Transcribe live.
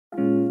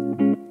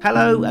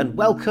Hello and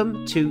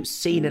welcome to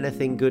Seen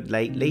Anything Good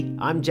Lately.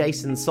 I'm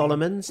Jason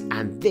Solomons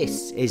and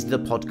this is the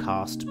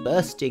podcast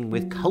bursting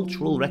with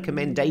cultural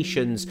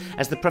recommendations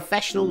as the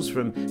professionals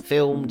from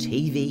film,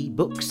 TV,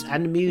 books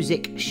and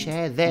music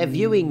share their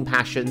viewing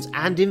passions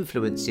and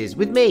influences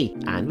with me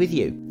and with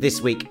you.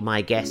 This week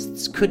my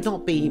guests could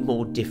not be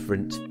more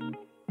different.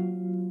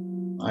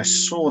 I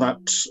saw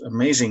that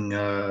amazing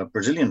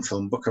Brazilian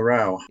film,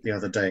 Bacurau, the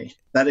other day.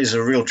 That is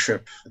a real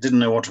trip. I didn't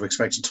know what to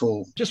expect at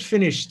all. Just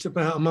finished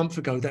about a month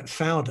ago, that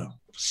Founder.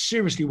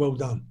 Seriously well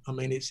done. I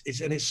mean, it's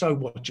so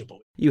watchable.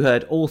 You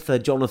heard author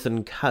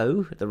Jonathan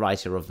Coe, the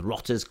writer of The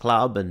Rotters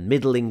Club and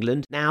Middle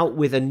England, now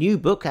with a new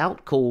book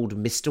out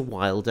called Mr.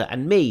 Wilder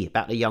and Me,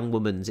 about a young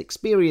woman's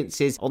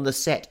experiences on the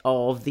set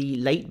of the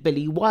late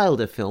Billy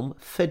Wilder film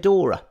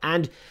Fedora.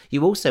 And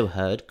you also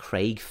heard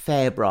Craig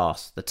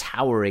Fairbrass, the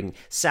towering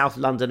South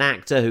London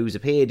actor who's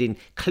appeared in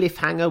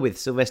Cliffhanger with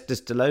Sylvester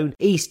Stallone,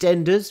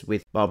 EastEnders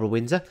with Barbara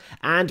Windsor,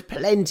 and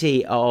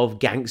plenty of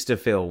gangster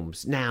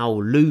films, now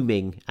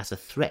looming as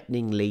a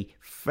threateningly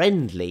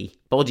friendly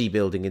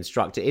bodybuilding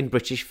instructor in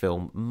British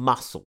film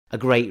Muscle. A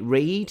great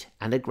read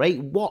and a great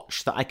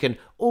watch that I can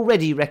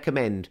already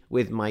recommend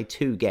with my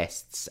two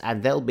guests,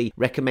 and they'll be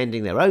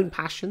recommending their own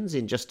passions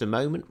in just a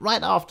moment,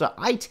 right after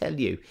I tell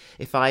you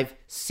if I've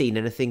seen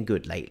anything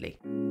good lately.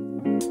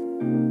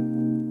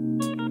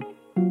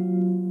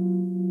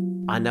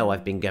 I know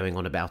I've been going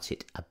on about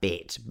it a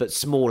bit, but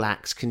Small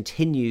Axe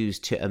continues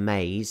to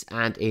amaze,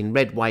 and in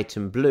Red, White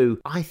and Blue,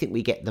 I think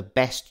we get the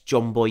best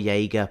John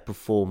Boyega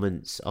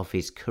performance of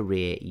his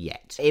career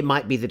yet. It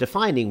might be the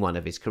defining one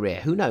of his career,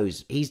 who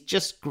knows? He's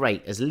just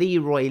great as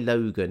Leroy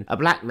Logan, a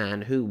black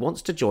man who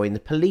wants to join the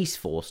police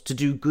force to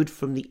do good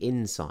from the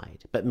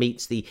inside, but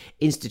meets the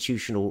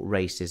institutional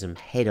racism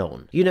head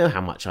on. You know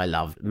how much I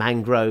love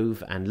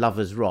Mangrove and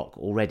Lover's Rock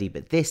already,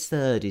 but this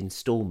third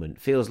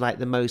instalment feels like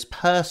the most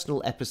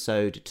personal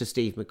episode to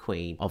Steve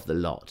McQueen of the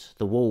lot.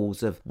 The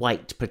walls of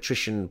white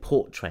patrician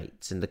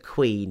portraits and the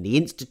Queen, the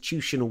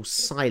institutional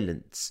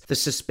silence, the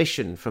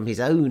suspicion from his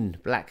own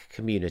black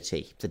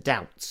community, the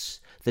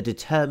doubts, the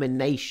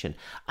determination.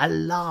 I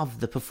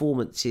love the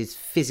performance's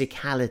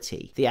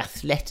physicality, the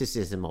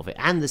athleticism of it,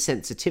 and the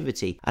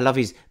sensitivity. I love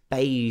his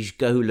beige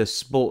Gola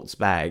sports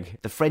bag,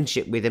 the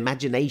friendship with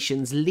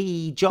imagination's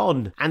Lee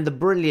John, and the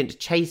brilliant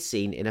chase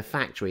scene in a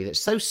factory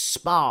that's so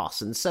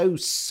sparse and so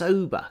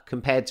sober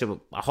compared to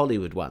a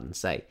Hollywood one,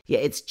 say.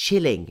 Yet it's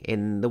chilling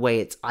in the way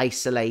it's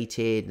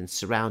isolated and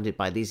surrounded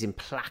by these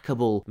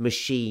implacable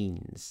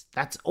machines.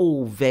 That's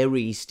all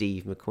very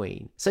Steve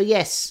McQueen. So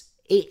yes,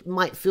 it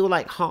might feel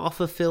like half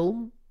a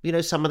film. You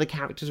know, some of the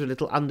characters are a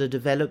little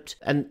underdeveloped,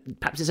 and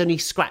perhaps it's only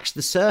scratched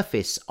the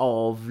surface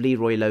of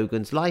Leroy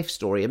Logan's life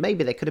story, and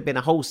maybe there could have been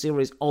a whole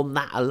series on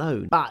that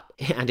alone.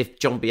 And if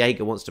John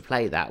Boyega wants to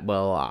play that,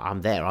 well,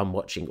 I'm there, I'm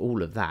watching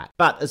all of that.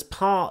 But as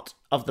part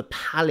of the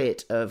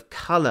palette of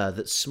colour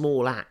that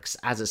Small Axe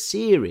as a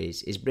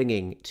series is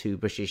bringing to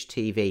British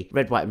TV,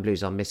 Red, White and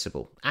Blue's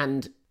unmissable.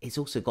 And it's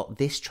also got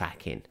this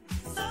track in.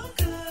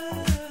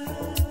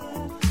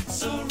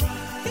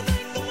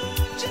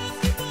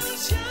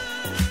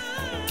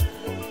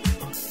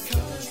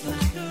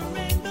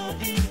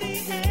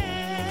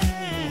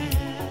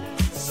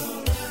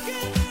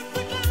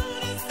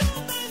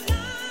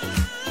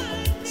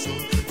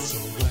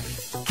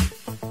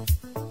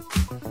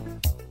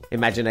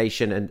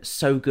 Imagination and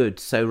So Good,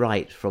 So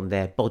Right from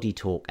their Body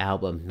Talk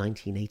album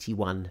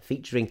 1981,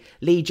 featuring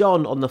Lee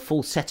John on the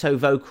falsetto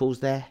vocals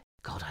there.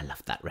 God, I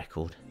love that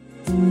record.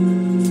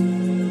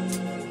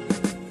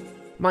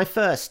 My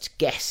first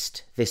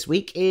guest this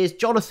week is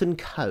Jonathan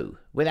Coe,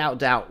 without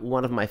doubt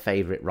one of my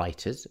favourite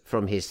writers,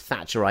 from his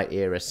Thatcherite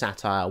era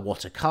satire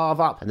What a Carve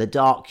Up and the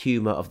dark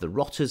humour of The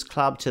Rotters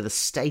Club to the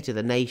State of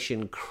the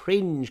Nation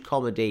cringe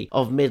comedy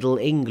of Middle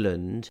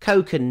England.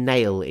 Coe can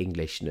nail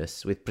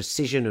Englishness with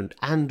precision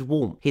and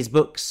warmth. His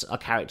books are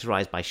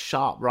characterised by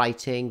sharp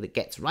writing that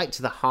gets right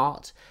to the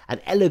heart, an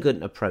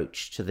elegant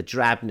approach to the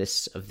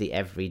drabness of the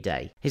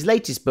everyday. His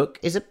latest book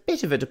is a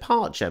bit of a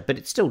departure, but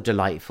it's still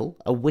delightful,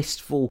 a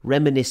wistful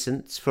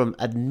reminiscence from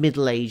a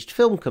middle-aged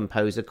film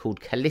composer called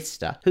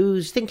Callista,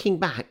 who's thinking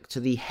back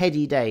to the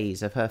heady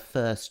days of her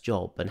first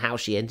job and how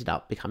she ended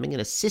up becoming an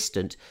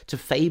assistant to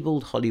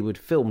fabled Hollywood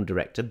film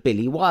director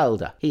Billy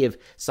Wilder. He of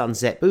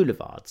Sunset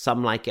Boulevard,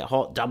 Some Like It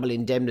Hot, Double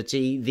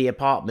Indemnity, The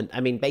Apartment. I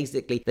mean,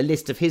 basically, the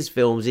list of his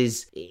films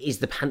is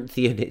the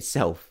pantheon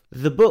itself.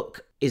 The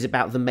book is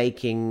about the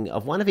making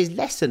of one of his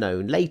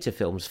lesser-known later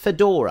films,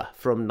 Fedora,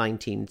 from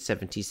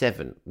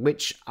 1977,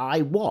 which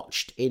I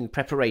watched in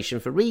preparation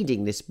for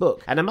reading this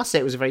book. And I must say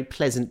it was a very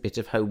pleasant bit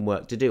of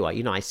homework to do.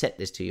 I set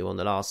this to you on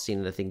the last Seen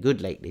Anything Good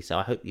Lately, so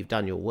I hope you've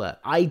done your work.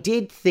 I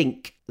did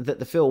think that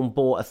the film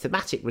bore a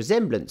thematic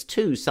resemblance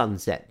to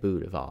Sunset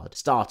Boulevard,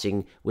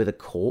 starting with a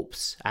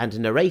corpse and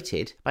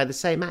narrated by the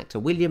same actor,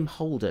 William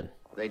Holden.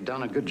 They'd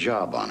done a good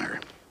job on her,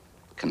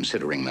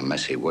 considering the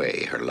messy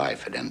way her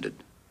life had ended.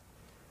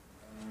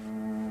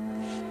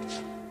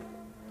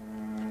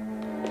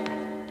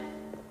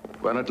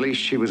 Well, at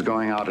least she was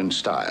going out in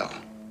style.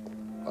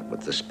 What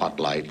with the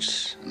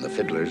spotlights and the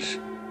fiddlers,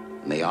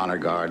 and the honor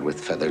guard with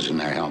feathers in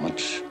their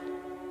helmets,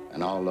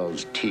 and all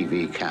those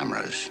TV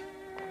cameras,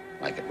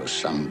 like it was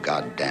some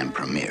goddamn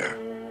premiere.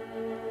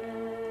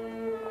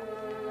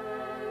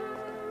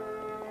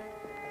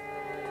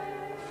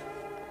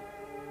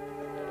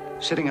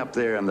 Sitting up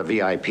there in the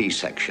VIP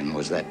section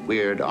was that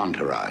weird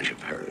entourage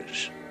of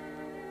hers.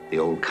 The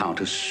old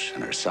Countess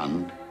and her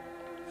son,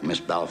 and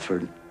Miss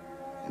Balford,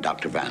 and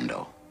Dr.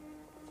 Vando.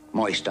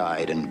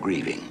 Moist-eyed and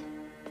grieving,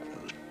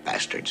 those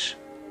bastards.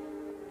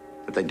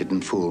 But they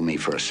didn't fool me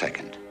for a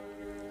second.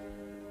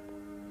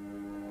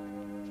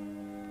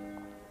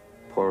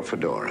 Poor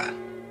Fedora.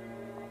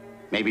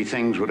 Maybe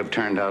things would have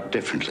turned out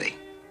differently.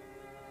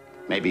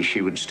 Maybe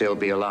she would still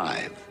be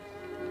alive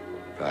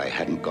if I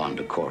hadn't gone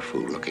to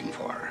Corfu looking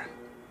for her.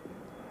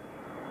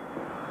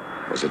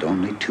 Was it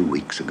only 2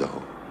 weeks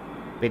ago?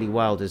 Billy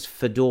Wilder's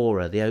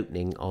Fedora, the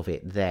opening of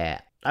it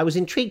there. I was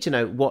intrigued to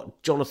know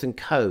what Jonathan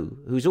Coe,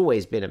 who's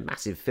always been a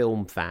massive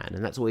film fan,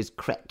 and that's always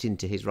crept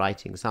into his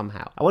writing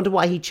somehow. I wonder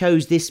why he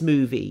chose this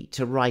movie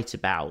to write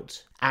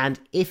about,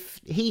 and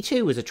if he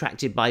too was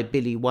attracted by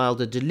Billy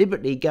Wilder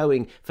deliberately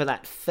going for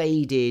that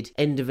faded,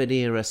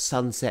 end-of-an-era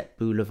Sunset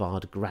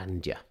Boulevard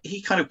grandeur.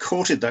 He kind of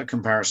courted that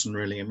comparison,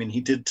 really. I mean,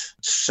 he did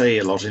say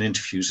a lot in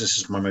interviews, this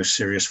is my most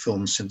serious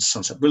film since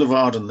Sunset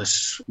Boulevard, and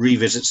this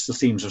revisits the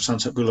themes of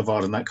Sunset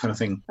Boulevard and that kind of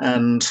thing.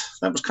 And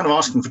that was kind of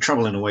asking for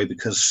trouble in a way,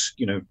 because,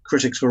 you know,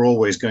 critics were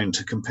always going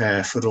to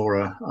compare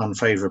Fedora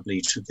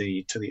unfavorably to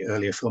the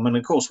earlier film. And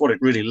of course, what it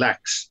really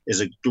lacks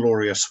is a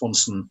Gloria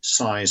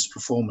Swanson-sized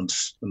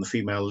performance from the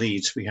female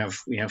leads. We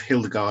have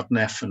Hildegard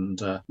Neff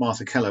and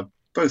Martha Keller,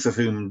 both of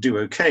whom do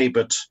okay,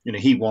 but you know,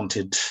 he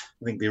wanted,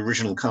 I think the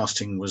original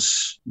casting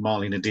was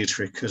Marlene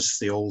Dietrich as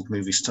the old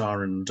movie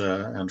star and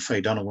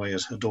Faye Dunaway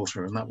as her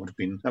daughter, and that would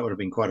have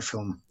been quite a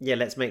film. Yeah,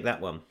 let's make that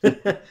one.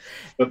 but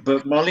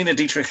Marlene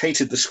Dietrich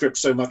hated the script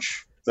so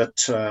much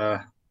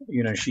that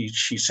you know, she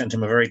sent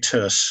him a very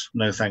terse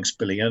 "no thanks,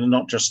 Billy," and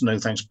not just "no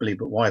thanks, Billy,"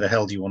 but "why the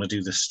hell do you want to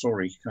do this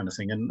story?" kind of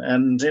thing.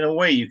 And in a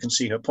way, you can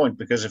see her point,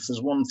 because if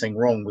there's one thing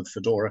wrong with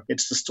Fedora,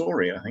 it's the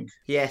story, I think.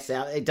 Yes,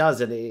 it does,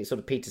 and it sort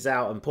of peters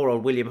out. And poor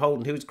old William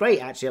Holden, who's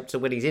great actually up to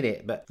when he's in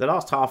it, but the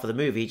last half of the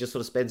movie he just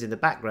sort of spends in the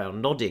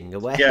background nodding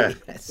away. Yeah,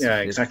 yeah,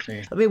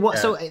 exactly. I mean, what?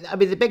 Yeah. So I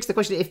mean, it begs the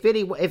question: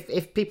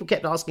 if people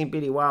kept asking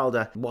Billy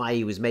Wilder why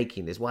he was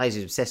making this, why is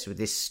he obsessed with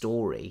this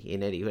story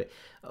in any way?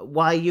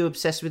 Why are you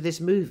obsessed with this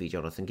movie,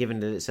 Jonathan,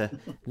 given that it's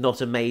not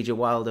a major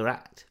Wilder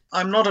act?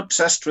 I'm not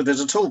obsessed with it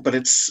at all, but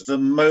it's the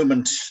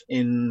moment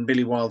in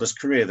Billy Wilder's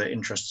career that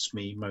interests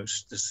me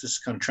most. There's this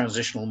kind of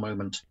transitional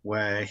moment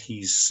where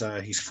he's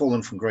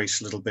fallen from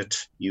grace a little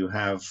bit. You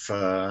have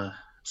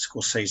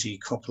Scorsese,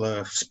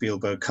 Coppola,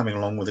 Spielberg coming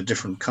along with a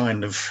different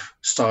kind of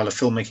style of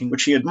filmmaking,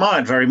 which he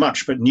admired very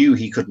much, but knew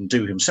he couldn't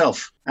do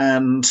himself.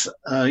 And,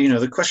 you know,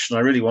 the question I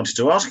really wanted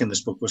to ask in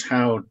this book was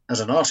how, as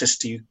an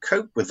artist, do you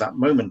cope with that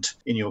moment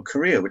in your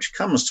career, which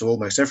comes to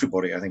almost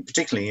everybody, I think,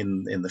 particularly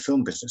in the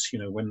film business, you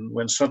know,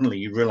 when suddenly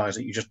you realize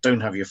that you just don't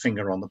have your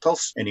finger on the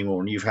pulse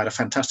anymore and you've had a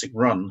fantastic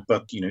run,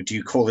 but, you know, do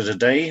you call it a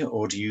day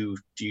or do you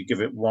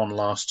give it one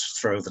last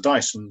throw of the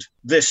dice? And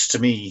this, to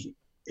me,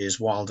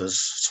 is Wilder's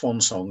swan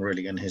song,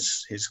 really, and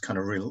his kind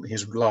of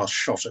his last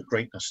shot at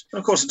greatness. And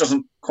of course, it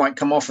doesn't quite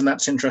come off, and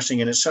that's interesting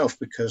in itself,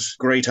 because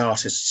great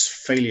artists'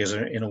 failures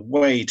are, in a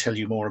way, tell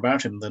you more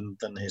about him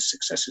than his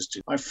successes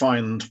do. I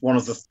find one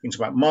of the things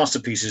about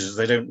masterpieces is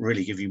they don't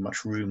really give you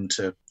much room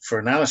for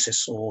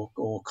analysis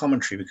or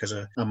commentary, because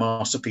a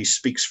masterpiece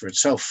speaks for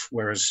itself.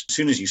 Whereas as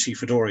soon as you see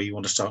Fedora, you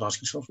want to start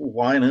asking yourself, well,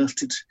 why on earth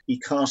did he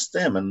cast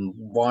them, and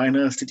why on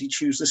earth did he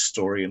choose this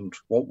story, and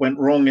what went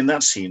wrong in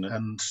that scene?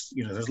 And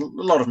you know, there's a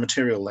lot of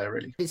material there,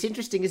 really. It's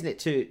interesting, isn't it,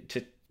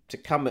 to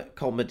come at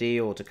comedy,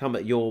 or to come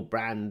at your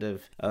brand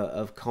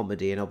of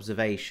comedy and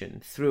observation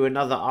through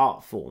another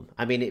art form.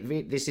 I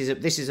mean, this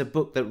is a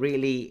book that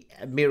really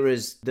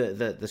mirrors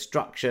the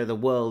structure, the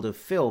world of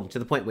film, to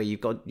the point where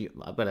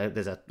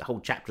there's a whole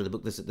chapter of the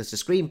book there's a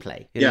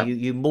screenplay.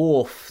 You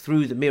morph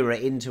through the mirror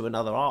into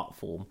another art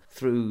form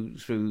through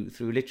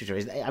literature.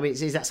 Is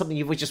that something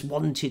you've just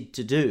wanted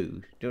to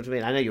do? Do you know what I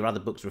mean? I know your other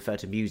books refer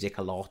to music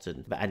a lot,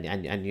 and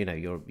you know,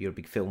 you're a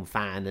big film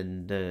fan,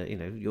 and you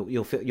know,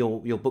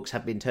 your books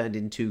have been turned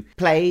into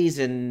plays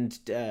and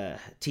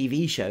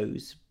TV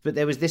shows, but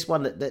there was this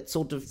one that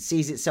sort of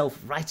sees itself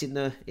right in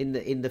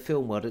the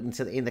film world,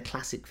 in the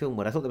classic film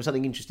world. I thought there was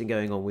something interesting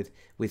going on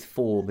with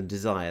form and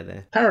desire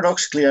there.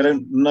 Paradoxically, I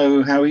don't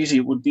know how easy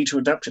it would be to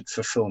adapt it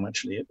for film,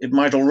 actually. It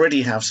might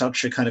already have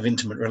such a kind of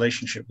intimate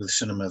relationship with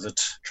cinema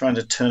that trying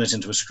to turn it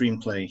into a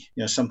screenplay,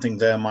 you know, something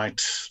there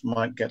might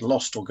get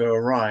lost or go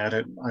awry. I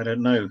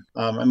don't know.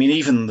 I mean,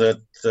 even the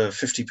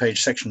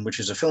 50-page section, which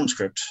is a film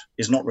script,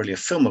 is not really a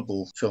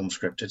filmable film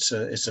script. It's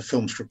a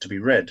film script to be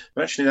read.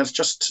 But actually, that's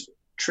just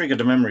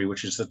triggered a memory,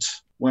 which is that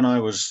when I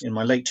was in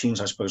my late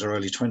teens, I suppose, or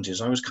early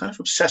 20s, I was kind of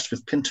obsessed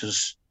with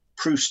Pinter's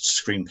Proust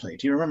screenplay.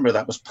 Do you remember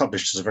that was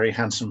published as a very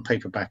handsome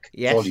paperback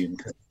volume?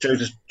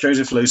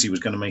 Joseph Losey was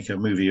going to make a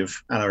movie of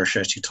Alain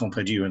Recherche,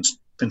 Tempédieu,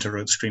 and Pinter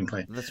wrote the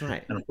screenplay. That's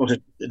right. And of course,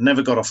 it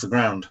never got off the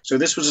ground. So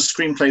this was a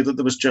screenplay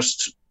that was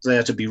just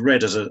there to be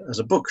read as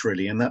a book,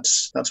 really, and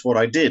that's what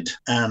I did.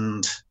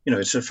 And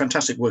it's a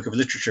fantastic work of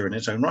literature in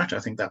its own right. I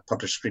think that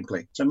published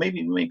screenplay. So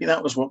maybe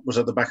that was what was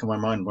at the back of my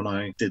mind when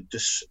I did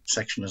this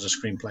section as a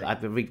screenplay.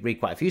 I've read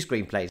quite a few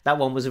screenplays. That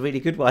one was a really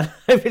good one.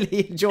 I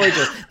really enjoyed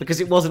it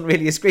because it wasn't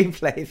really a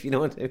screenplay, if you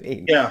know what I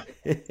mean. Yeah.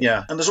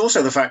 And there's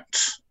also the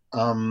fact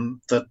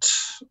that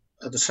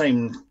at the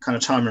same kind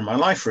of time in my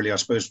life, really, I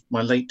suppose,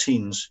 my late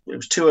teens, it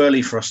was too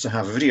early for us to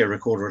have a video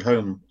recorder at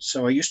home.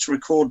 So I used to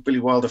record Billy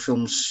Wilder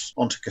films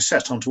onto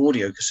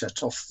audio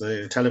cassette off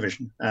the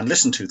television and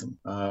listen to them.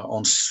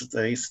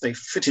 They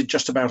fitted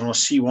just about on a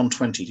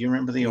C120. Do you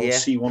remember the old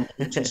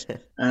C120s?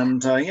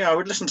 And I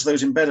would listen to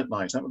those in bed at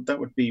night. That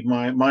would be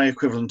my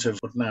equivalent of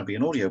what would now be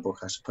an audiobook,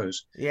 I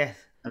suppose. Yeah.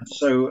 And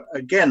so,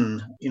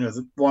 again,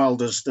 the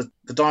Wilder's, the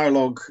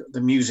dialogue,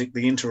 the music,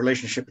 the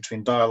interrelationship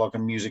between dialogue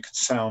and music and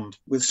sound.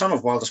 With some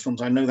of Wilder's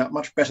films, I know that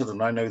much better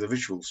than I know the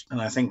visuals. And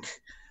I think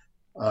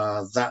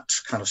that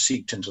kind of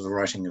seeped into the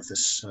writing of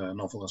this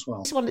novel as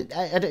well. This one,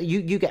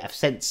 you get a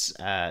sense,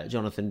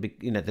 Jonathan,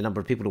 the number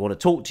of people who want to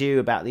talk to you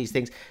about these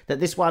things, that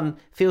this one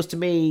feels to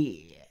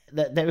me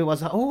that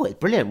everyone's like, oh, it's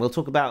brilliant. We've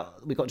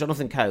got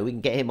Jonathan Coe, we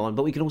can get him on,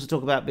 but we can also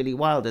talk about Billy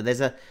Wilder.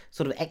 There's a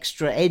sort of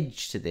extra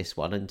edge to this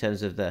one in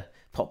terms of the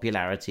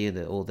popularity and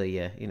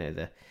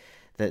the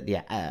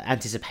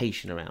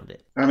anticipation around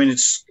it. I mean,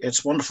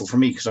 it's wonderful for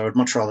me because I would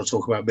much rather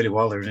talk about Billy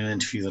Wilder in an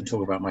interview than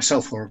talk about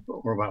myself or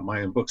about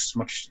my own books.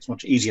 It's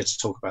much easier to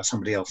talk about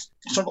somebody else.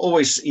 It's not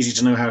always easy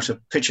to know how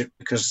to pitch it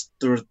because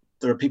there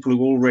are people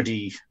who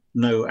already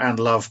know and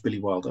love Billy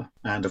Wilder,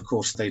 and of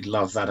course they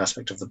love that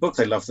aspect of the book,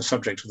 they love the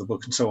subject of the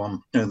book and so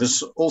on.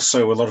 There's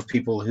also a lot of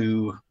people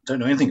who don't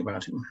know anything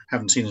about him,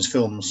 haven't seen his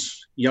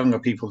films, younger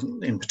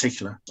people in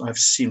particular. I've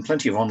seen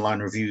plenty of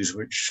online reviews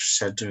which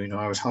said,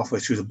 I was halfway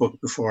through the book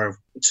before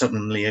it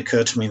suddenly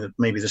occurred to me that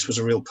maybe this was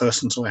a real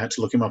person, so I had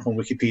to look him up on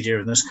Wikipedia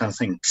and this kind of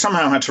thing.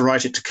 Somehow I had to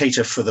write it to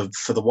cater for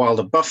the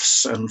Wilder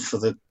buffs and for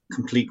the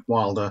complete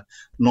Wilder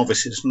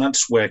novices, and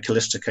that's where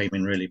Callista came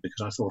in, really,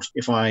 because I thought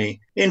if I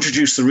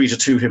introduce the reader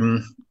to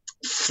him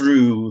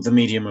through the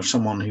medium of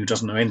someone who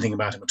doesn't know anything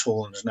about him at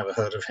all and has never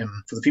heard of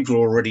him, for the people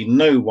who already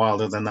know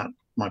Wilder, then that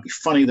might be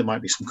funny, there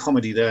might be some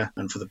comedy there,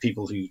 and for the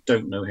people who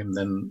don't know him,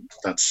 then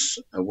that's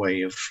a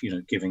way of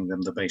giving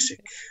them the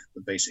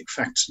basic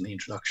facts in the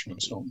introduction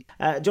and so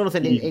on.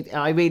 Jonathan,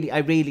 I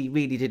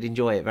really did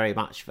enjoy it very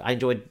much. I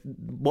enjoyed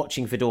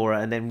watching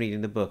Fedora and then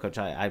reading the book, which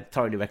I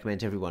thoroughly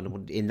recommend to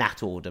everyone in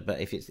that order. But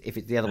if it's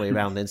the other way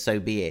around, then so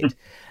be it.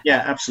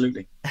 Yeah,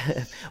 absolutely.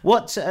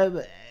 What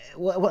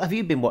have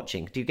you been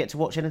watching? Do you get to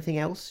watch anything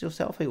else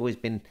yourself? Have you always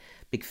been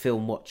big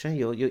film watcher?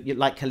 You're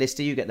like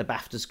Callista, you get the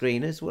BAFTA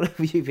screeners. What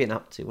have you been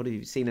up to? What have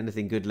you seen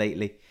anything good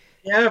lately?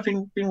 Yeah, I've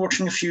been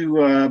watching a few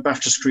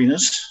BAFTA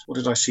screeners. What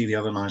did I see the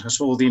other night? I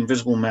saw The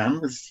Invisible Man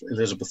with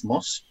Elizabeth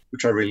Moss,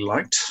 which I really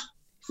liked.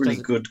 Really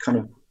good kind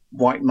of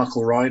white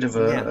knuckle ride of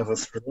a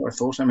thriller, I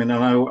thought. I mean,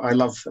 I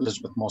love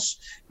Elizabeth Moss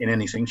in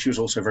anything. She was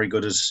also very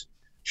good as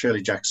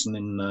Shirley Jackson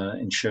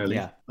in Shirley.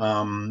 Yeah.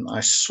 I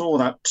saw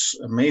that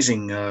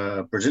amazing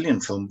Brazilian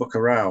film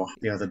Bacurau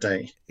the other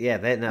day. Yeah,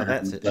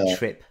 that's a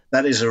trip.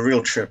 That is a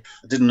real trip.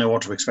 I didn't know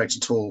what to expect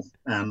at all.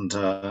 And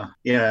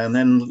and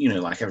then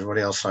like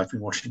everybody else, I've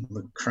been watching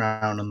The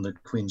Crown and The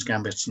Queen's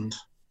Gambit and.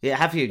 Yeah,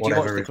 have you? Do you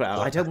watch The Crown?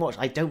 I don't watch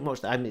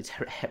that. I mean, it's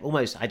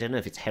almost. I don't know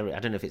if it's I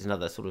don't know if it's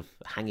another sort of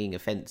hanging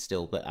offence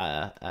still, but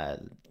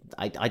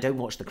I don't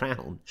watch The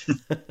Crown.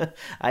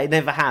 I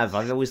never have.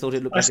 I've always thought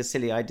it looked like a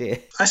silly idea.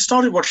 I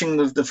started watching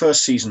the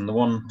first season, the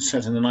one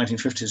set in the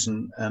 1950s,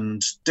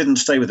 and didn't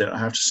stay with it, I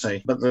have to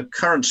say. But the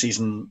current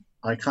season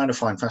I kind of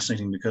find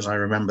fascinating because I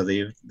remember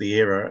the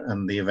era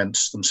and the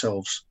events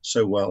themselves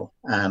so well.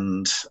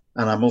 And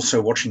I'm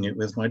also watching it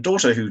with my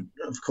daughter, who,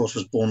 of course,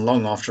 was born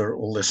long after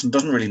all this and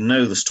doesn't really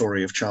know the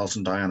story of Charles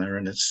and Diana.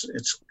 And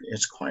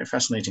it's quite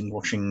fascinating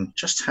watching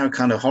just how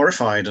kind of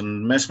horrified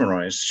and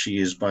mesmerized she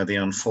is by the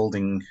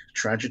unfolding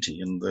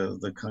tragedy and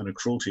the kind of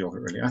cruelty of it,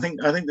 really. I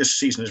think this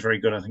season is very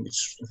good. I think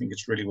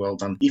it's really well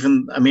done.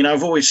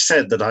 I've always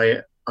said that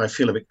I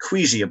feel a bit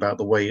queasy about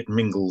the way it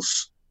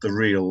mingles the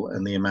real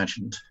and the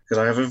imagined, because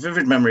I have a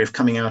vivid memory of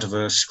coming out of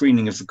a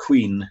screening of The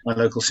Queen, my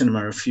local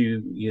cinema, a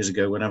few years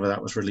ago, whenever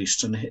that was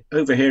released, and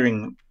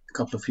overhearing a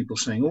couple of people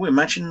saying, "Oh,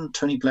 imagine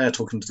Tony Blair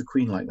talking to the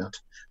Queen like that."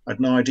 I had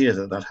no idea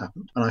that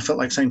happened, and I felt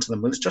like saying to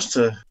them, "Well, it's just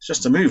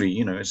a movie,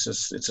 it's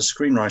a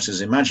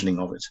screenwriter's imagining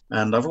of it."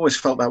 And I've always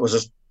felt that was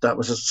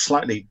a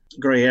slightly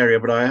grey area,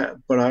 but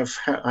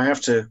I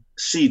have to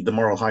cede the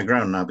moral high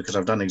ground now because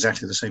I've done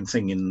exactly the same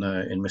thing in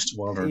Mr.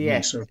 Wilder. Yeah, and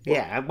me, so.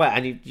 Yeah. Well,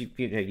 and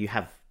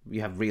you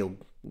have real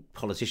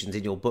politicians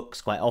in your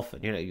books quite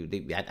often,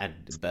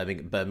 and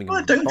Birmingham. Well,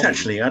 I don't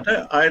actually.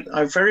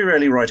 I very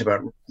rarely write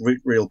about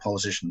real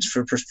politicians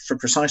for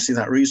precisely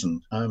that reason.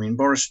 I mean,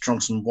 Boris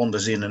Johnson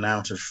wanders in and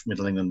out of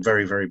Middle England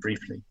very, very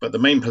briefly, but the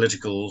main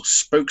political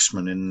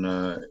spokesman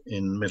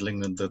in Middle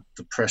England, the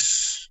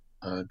press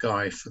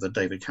guy for the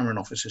David Cameron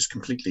office is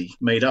completely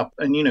made up.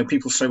 And, you know,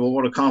 people say, well,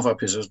 What a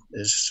Carve-Up is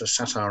a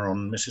satire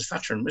on Mrs.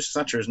 Thatcher, and Mrs.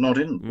 Thatcher is not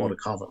in What a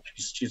Carve-Up.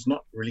 She's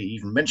not really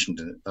even mentioned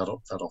in it that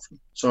often.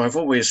 So I've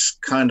always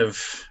kind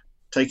of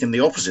taken the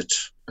opposite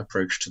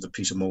approach to the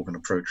Peter Morgan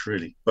approach,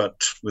 really. But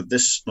with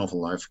this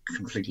novel, I've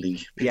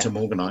completely Peter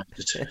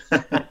Morganized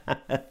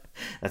it.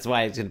 That's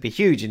why it's going to be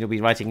huge, and you'll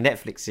be writing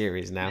Netflix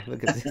series now.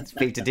 Look at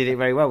Peter did it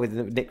very well with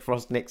Nick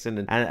Frost,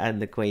 Nixon,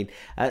 and the Queen.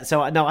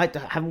 So no, I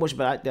haven't watched,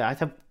 but I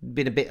have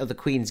been a bit of the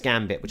Queen's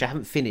Gambit, which I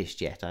haven't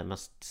finished yet, I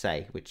must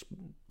say, which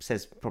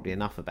says probably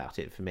enough about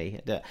it for me.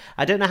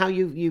 I don't know how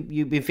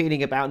you've been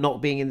feeling about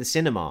not being in the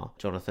cinema,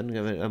 Jonathan,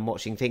 and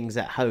watching things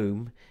at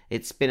home.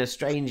 It's been a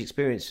strange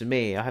experience for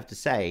me, I have to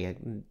say.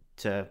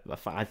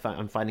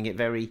 I'm finding it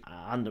very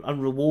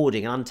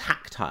unrewarding and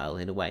untactile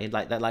in a way,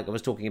 like I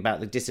was talking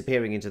about, the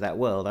disappearing into that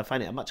world. I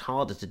find it much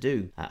harder to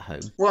do at home.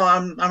 Well,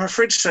 I'm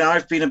afraid to say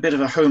I've been a bit of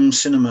a home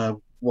cinema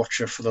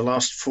watcher for the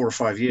last 4 or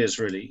 5 years,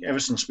 really, ever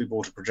since we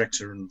bought a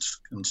projector and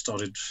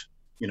started,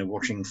 you know,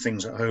 watching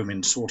things at home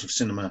in sort of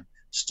cinema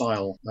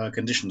style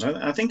conditions.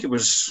 I think it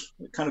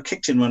kind of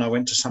kicked in when I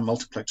went to some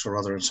multiplex or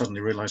other and suddenly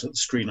realized that the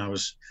screen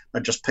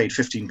I'd just paid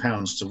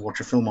 £15 to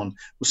watch a film on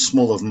was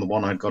smaller than the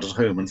one I'd got at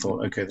home, and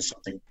thought, okay, there's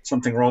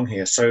something wrong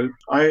here. So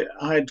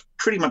I'd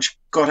pretty much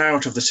got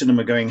out of the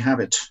cinema going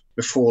habit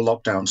before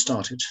lockdown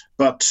started.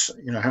 But,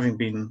 you know, having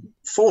been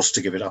forced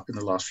to give it up in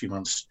the last few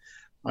months,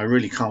 I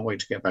really can't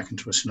wait to get back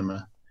into a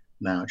cinema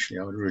now. Actually,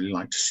 I would really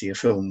like to see a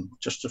film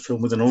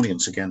with an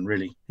audience again,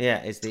 really.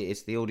 Yeah, it's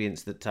the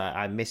audience that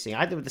I'm missing.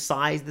 Either with the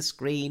size, the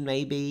screen,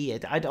 maybe,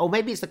 or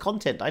maybe it's the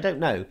content. I don't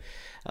know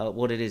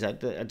what it is.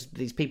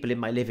 These people in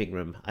my living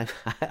room, I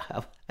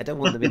don't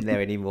want them in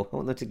there anymore. I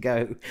want them to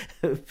go,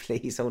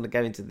 please. I want to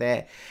go into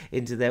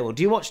their world.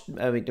 Do you watch?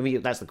 I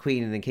mean, that's the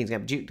Queen and the King's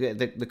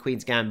Gambit. The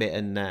Queen's Gambit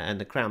and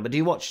the Crown. But do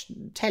you watch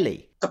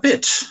telly? A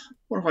bit.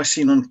 What have I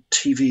seen on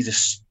TV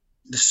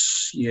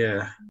this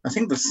year? I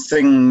think the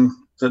thing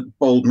that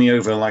bowled me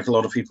over, like a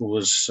lot of people,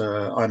 was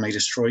I May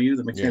Destroy You,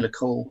 the Michaela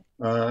Cole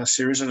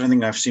series. I don't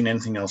think I've seen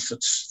anything else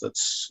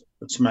that's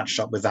matched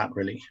up with that,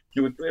 really.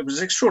 It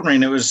was extraordinary,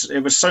 and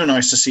it was so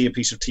nice to see a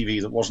piece of TV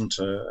that wasn't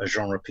a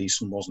genre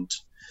piece and wasn't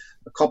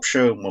a cop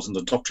show and wasn't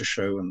a doctor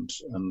show and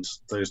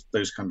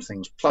those kind of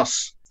things.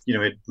 Plus, you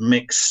know, it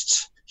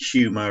mixed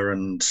humour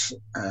and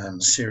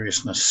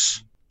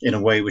seriousness in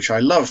a way which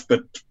I love,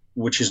 but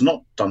which is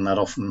not done that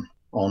often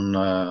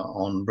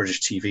on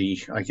British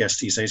TV, I guess,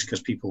 these days, because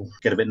people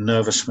get a bit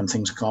nervous when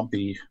things can't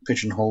be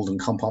pigeonholed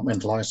and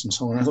compartmentalized and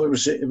so on. I thought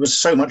it was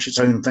so much its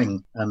own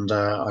thing, and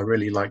I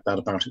really liked that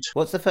about it.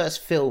 What's the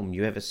first film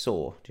you ever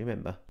saw? Do you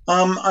remember?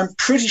 I'm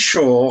pretty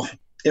sure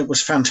it was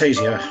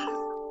Fantasia.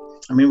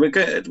 I mean,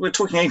 we're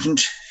talking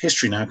ancient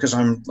history now, because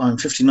I'm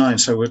 59,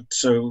 so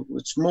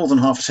it's more than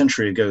half a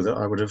century ago that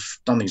I would have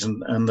done these,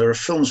 and there are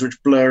films which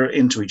blur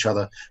into each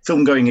other,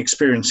 film-going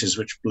experiences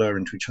which blur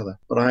into each other.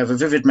 But I have a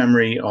vivid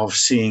memory of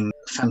seeing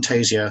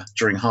Fantasia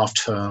during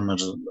half-term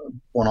at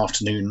one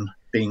afternoon,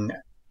 being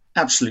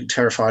absolutely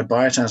terrified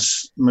by it,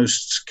 as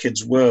most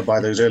kids were by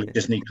those early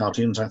Disney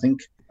cartoons, I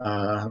think.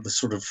 The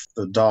sort of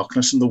the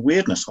darkness and the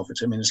weirdness of it.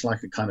 I mean, it's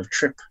like a kind of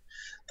trip,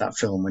 that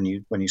film, when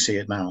you see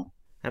it now.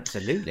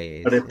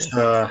 Absolutely. But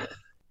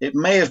it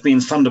may have been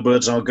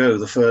Thunderbirds I'll Go,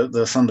 the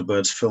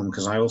Thunderbirds film,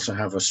 because I also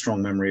have a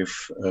strong memory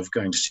of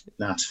going to see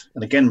that,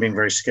 and again being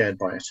very scared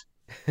by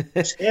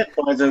it.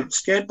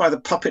 scared by the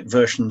puppet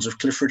versions of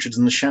Cliff Richard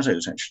and the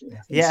Shadows, actually.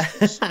 Yeah.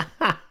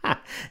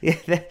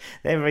 Yeah,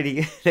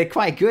 they're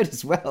quite good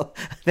as well.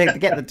 They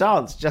get the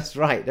dance just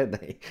right, don't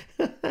they?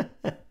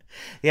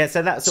 Yeah,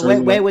 so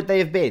where would they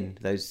have been,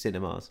 those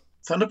cinemas?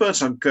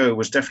 Thunderbirds I'll Go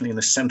was definitely in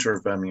the centre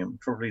of Birmingham,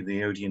 probably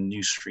the Odeon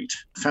New Street.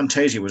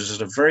 Fantasia was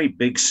at a very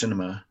big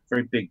cinema,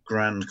 very big,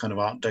 grand kind of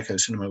Art Deco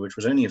cinema, which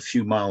was only a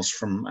few miles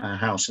from our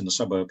house in the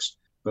suburbs,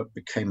 but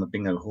became a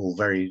bingo hall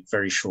very,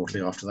 very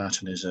shortly after that,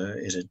 and is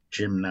a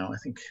gym now, I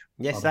think.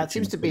 Yes, that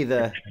seems to be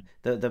the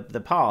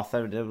path.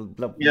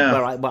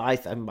 Yeah.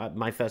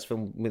 My first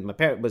film with my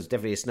parent was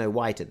definitely a Snow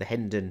White at the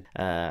Hendon,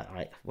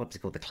 what's it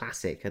called, the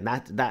Classic, and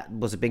that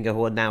was a bingo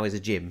hall, and now is a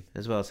gym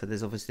as well. So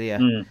there's obviously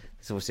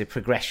a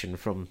progression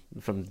from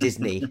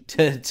Disney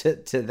to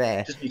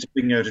there. Disney to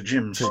bingo to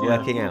gyms. To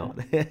working out.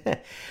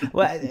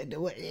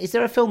 Well, is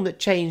there a film that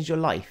changed your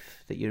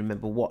life that you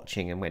remember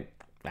watching and went,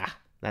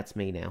 that's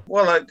me now?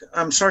 Well,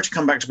 I'm sorry to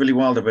come back to Billy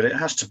Wilder, but it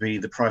has to be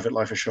The Private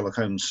Life of Sherlock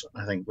Holmes,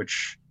 I think,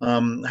 which,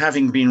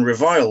 having been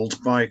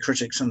reviled by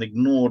critics and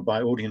ignored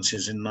by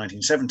audiences in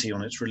 1970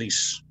 on its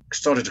release,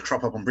 started to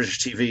crop up on British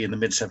TV in the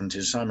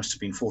mid-70s. I must have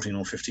been 14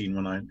 or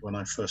 15 when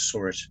I first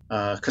saw it,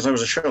 because I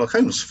was a Sherlock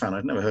Holmes fan.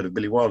 I'd never heard of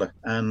Billy Wilder,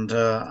 and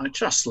I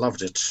just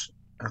loved it.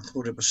 I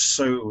thought it was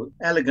so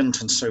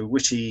elegant and so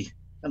witty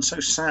and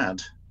so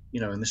sad. You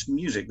know, and this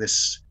music,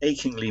 this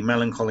achingly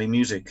melancholy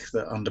music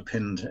that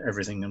underpinned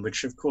everything, and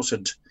which, of course,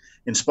 had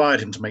inspired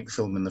him to make the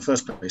film in the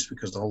first place,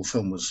 because the whole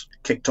film was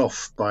kicked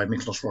off by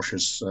Miklos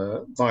Rocha's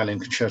violin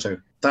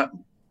concerto. That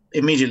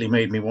immediately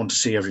made me want to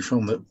see every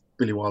film that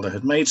Billy Wilder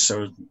had made,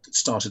 so it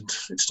started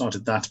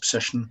that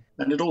obsession.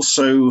 And it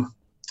also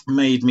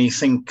made me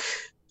think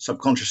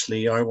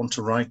subconsciously, I want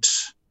to write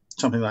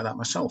something like that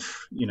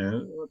myself,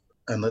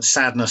 and that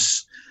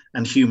sadness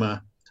and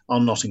humor are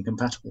not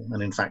incompatible,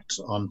 and in fact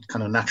are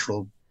kind of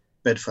natural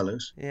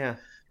bedfellows. Yeah.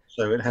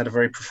 So it had a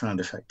very profound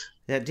effect.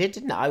 Yeah, it did,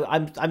 didn't it?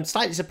 I'm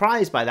slightly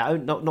surprised by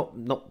that.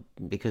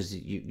 Not because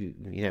you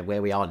know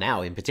where we are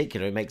now in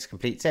particular. It makes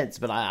complete sense.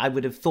 But I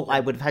would have thought I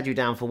would have had you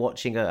down for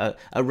watching a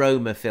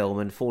Roma film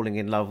and falling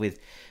in love with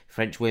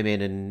French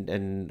women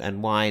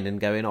and wine and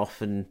going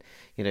off and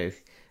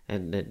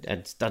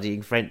and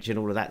studying French and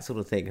all of that sort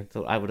of thing. I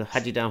thought I would have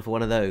had you down for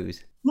one of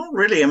those. Not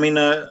really. I mean,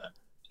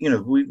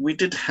 we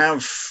did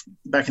have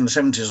back in the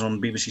 70s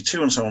on BBC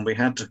Two and so on. We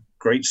had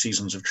great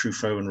seasons of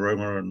Truffaut and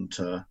Roma and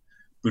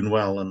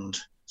Buñuel and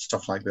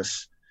stuff like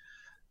this.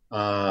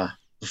 The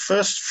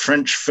first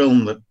French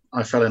film that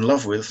I fell in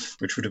love with,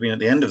 which would have been at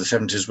the end of the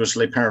 70s, was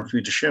Les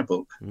Parapluies de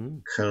Cherbourg,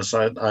 because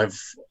I've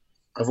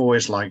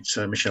always liked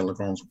Michel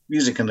Legrand's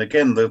music, and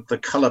again the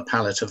color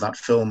palette of that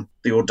film,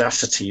 the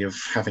audacity of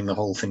having the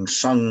whole thing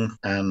sung,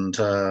 and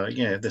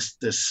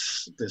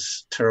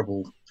this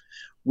terrible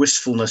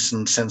wistfulness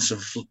and sense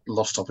of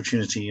lost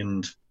opportunity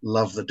and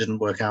love that didn't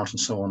work out and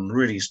so on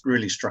really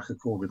struck a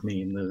chord with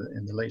me in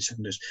the late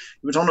 70s.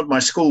 It was on at my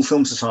school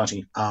film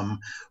society,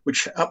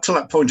 which up to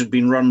that point had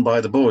been run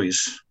by the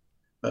boys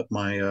at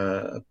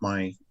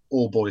my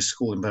all boys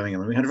school in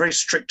Birmingham, and we had a very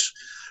strict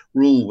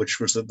rule, which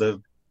was that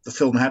the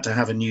film had to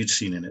have a nude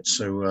scene in it,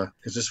 so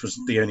because this was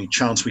the only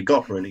chance we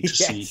got really to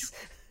see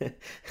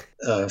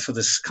for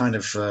this kind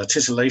of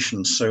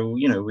titillation. So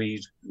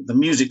the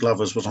music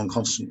lovers was on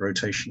constant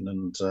rotation,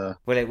 and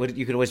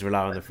you could always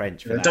rely on the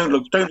French. For that.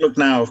 Don't look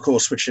now, of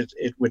course, which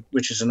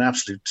is an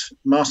absolute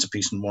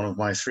masterpiece and one of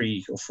my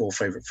 3 or 4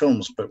 favorite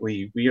films. But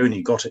we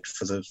only got it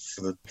for the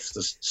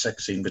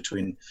sex scene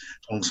between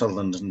Donald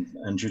Sutherland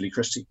and Julie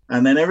Christie,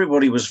 and then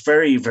everybody was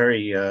very,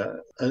 very.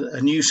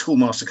 A new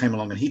schoolmaster came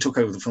along and he took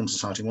over the film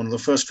society. One of the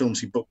first films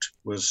he booked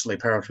was Les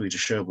Parapluies de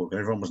Cherbourg, and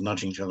everyone was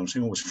nudging each other and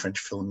saying, "Oh, it's a French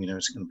film.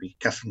 It's going to be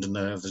Catherine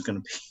Deneuve. There's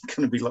going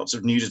to be lots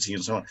of nudity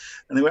and so on."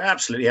 And they were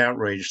absolutely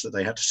outraged that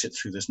they had to sit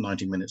through this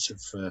 90 minutes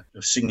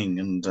of singing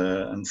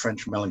and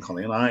French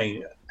melancholy, and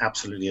I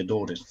absolutely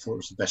adored it. I thought it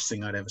was the best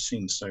thing I'd ever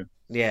seen. So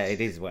yeah,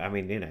 it is. I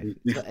mean,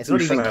 it's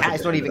not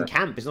even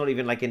camp. It's not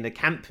even like in the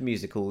camp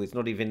musical. It's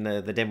not even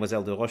the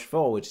Demoiselle de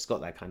Rochefort, which has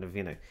got that kind of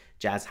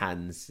jazz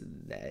hands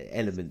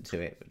element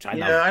to it, which I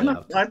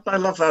love. I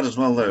love that as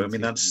well, though. I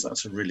mean,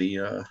 that's a really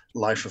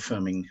life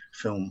affirming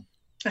film.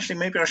 Actually,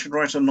 maybe I should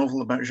write a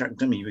novel about Jacques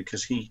Demy,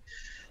 because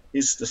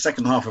the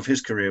second half of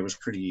his career was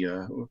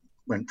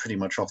went pretty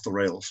much off the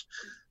rails,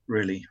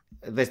 really.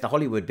 There's the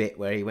Hollywood bit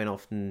where he went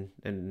off and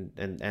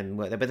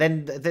worked there, but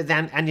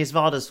then Agnes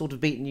Varda's sort of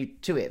beaten you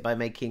to it by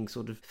making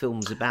sort of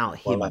films about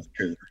him. Well, that's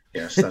true.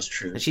 Yes, that's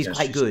true. And she's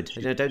quite good.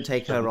 Don't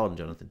take her on,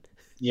 Jonathan.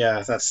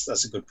 Yeah,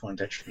 that's a good point,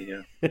 actually.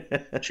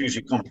 Yeah, choose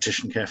your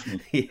competition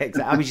carefully. Yeah,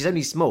 exactly. I mean, she's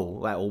only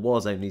small, or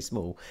was only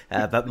small,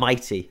 but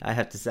mighty, I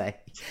have to say.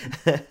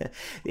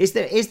 Is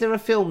there a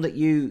film that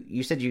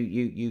you said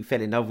you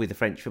fell in love with, a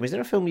French film? Is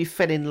there a film you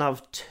fell in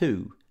love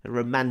to, a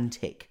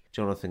romantic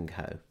Jonathan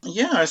Coe?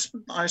 Yeah,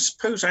 I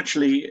suppose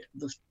actually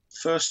the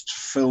first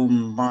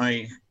film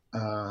my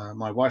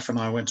wife and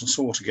I went and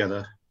saw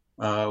together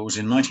was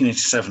in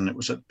 1987. It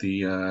was at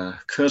the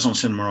Curzon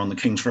Cinema on the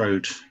King's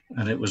Road,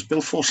 and it was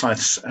Bill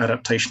Forsyth's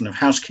adaptation of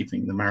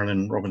Housekeeping, the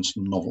Marilyn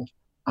Robinson novel.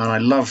 And I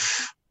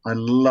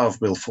love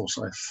Bill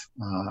Forsyth.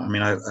 I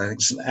think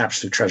it's an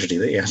absolute tragedy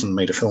that he hasn't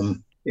made a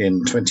film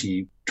in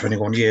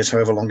 21 years,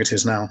 however long it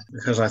is now,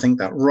 because I think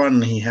that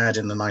run he had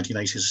in the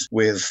 1980s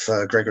with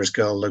Gregor's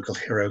Girl, Local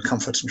Hero,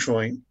 Comfort and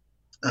Joy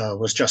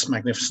was just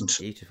magnificent.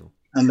 Beautiful.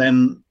 And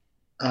then,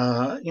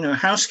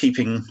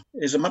 Housekeeping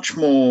is a much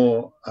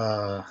more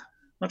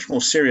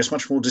serious,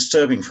 much more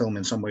disturbing film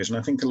in some ways, and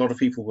I think a lot of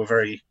people were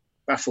very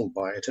baffled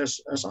by it,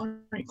 as I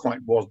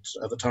quite was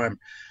at the time.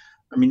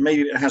 I mean,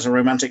 maybe it has a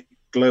romantic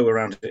glow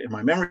around it in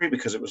my memory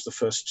because it was the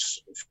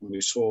first film we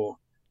saw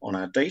on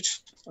our date,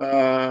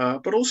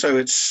 but also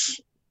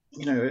it's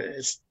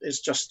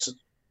just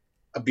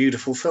a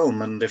beautiful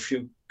film, and if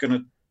you're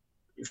gonna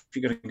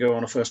go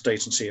on a first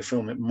date and see a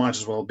film, it might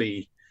as well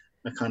be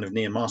a kind of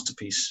near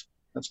masterpiece.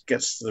 That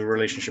gets the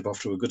relationship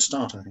off to a good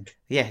start, I think.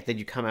 Yeah, then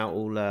you come out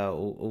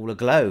all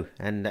aglow,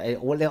 and it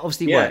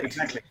obviously worked. Yeah,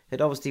 exactly. It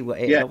obviously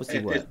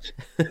worked.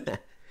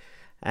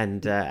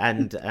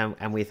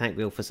 And we thank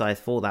Bill Forsyth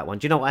for that one.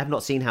 Do you know what? I have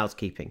not seen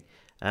Housekeeping.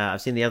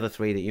 I've seen the other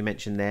 3 that you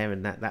mentioned there,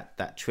 and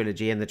that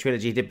trilogy, and the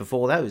trilogy he did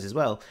before those as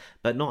well,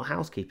 but not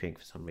Housekeeping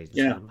for some reason.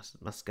 Yeah, so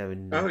I must go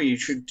and. Oh, you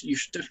should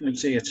definitely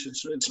see it.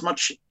 It's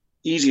much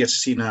easier to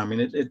see now. I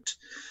mean, it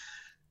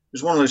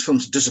was one of those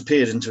films that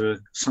disappeared into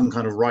some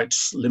kind of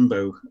rights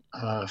limbo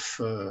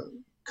for a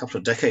couple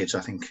of decades,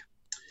 I think.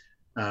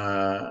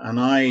 And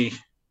I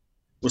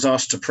was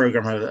asked to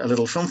program a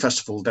little film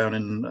festival down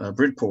in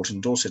Bridport in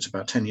Dorset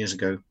about 10 years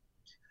ago,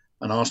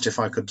 and asked if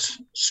I could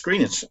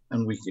screen it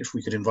and if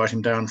we could invite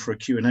him down for a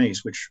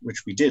Q&As, which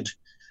we did.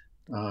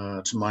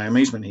 To my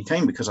amazement, he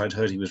came because I'd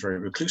heard he was very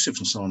reclusive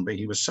and so on, but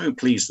he was so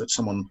pleased that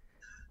someone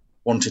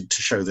wanted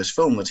to show this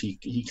film that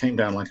he came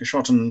down like a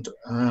shot. And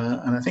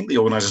I think the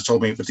organizer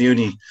told me it was the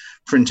only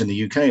print in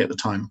the UK at the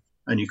time,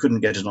 and you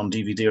couldn't get it on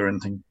DVD or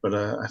anything. But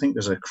I think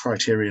there's a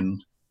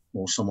Criterion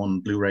or some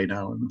on Blu-ray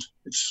now, and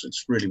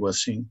it's really worth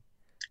seeing.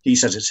 He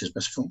says it's his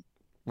best film.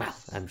 Well,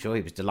 I'm sure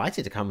he was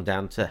delighted to come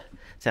down to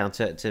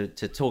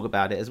talk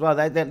about it as well.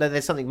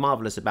 There's something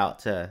marvellous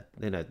about that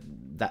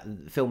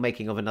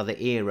filmmaking of another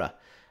era.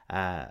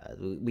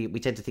 We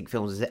tend to think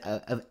films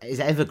is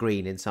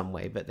evergreen in some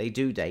way, but they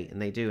do date,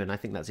 and I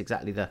think that's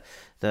exactly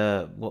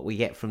the what we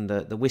get from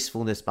the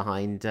wistfulness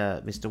behind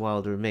Mr.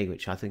 Wilder and Me,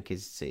 which I think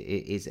is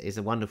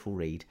a wonderful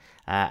read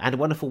and a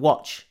wonderful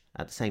watch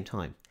at the same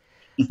time.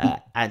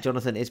 And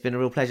Jonathan, it's been a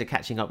real pleasure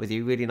catching up with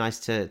you. Really nice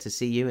to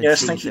see you. And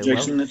yes, thank you,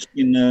 Jason. Well. It's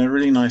been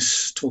really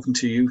nice talking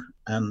to you,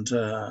 and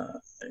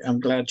I'm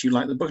glad you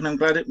liked the book, and I'm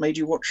glad it made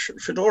you watch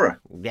Fedora.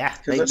 Yeah,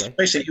 because let's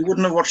face it, you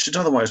wouldn't have watched it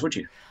otherwise, would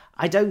you?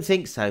 I don't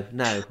think so.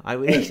 No, I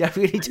really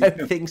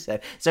don't think so.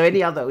 So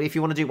if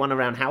you want to do one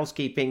around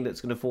housekeeping that's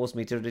going to force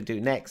me to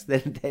do next,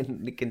 then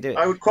we can do it.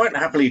 I would quite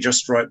happily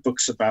just write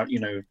books about,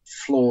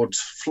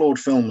 flawed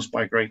films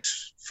by great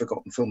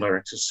forgotten film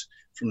directors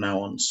from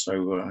now on.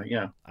 So,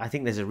 yeah. I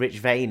think there's a rich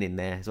vein in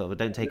there, so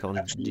don't take on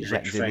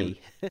Jacques Demy.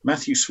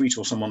 Matthew Sweet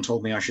or someone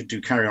told me I should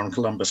do Carry On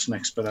Columbus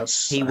next, but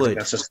that's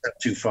a step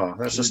too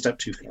far. A step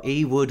too far.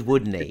 He would,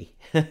 wouldn't he?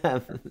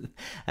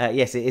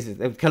 Yes, it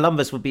is.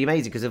 Columbus would be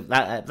amazing because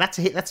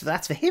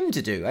that's for him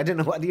to do. I don't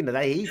know what he's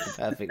the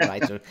perfect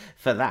writer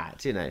for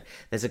that.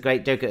 There's a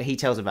great joke he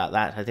tells about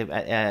that. I think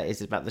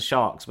it's about the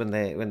sharks when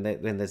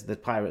there's the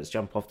pirates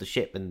jump off the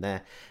ship, and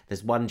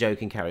there's one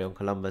joke in Carry On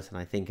Columbus, and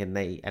I think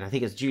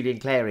it's Julian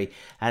Clary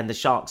and the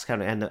sharks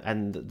come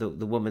and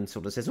the woman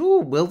sort of says,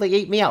 "Oh, will they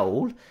eat me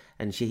whole?"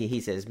 And he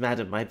says,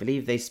 "Madam, I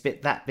believe they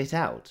spit that bit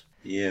out."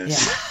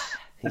 Yes. Yeah.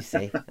 You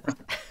see.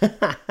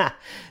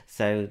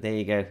 So there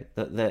you go.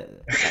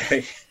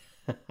 Okay.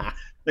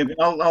 Maybe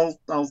I'll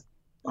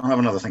have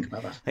another think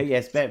about that. Oh,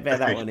 yes, bear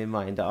that one in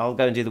mind. I'll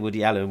go and do the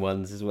Woody Allen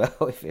ones as well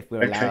if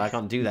we're allowed. I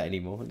can't do that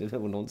anymore. No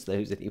one wants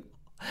those anymore.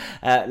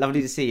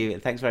 Lovely to see you.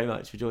 Thanks very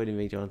much for joining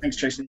me, Jonathan. Thanks,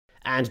 Jason.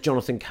 And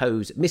Jonathan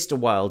Coe's Mr.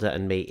 Wilder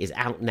and Me is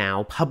out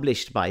now,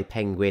 published by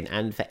Penguin,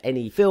 and for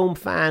any film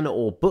fan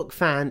or book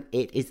fan,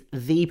 it is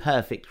the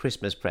perfect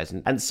Christmas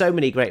present. And so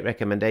many great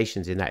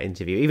recommendations in that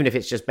interview, even if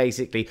it's just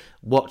basically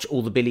watch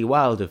all the Billy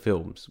Wilder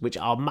films, which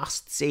are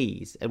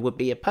must-sees and would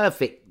be a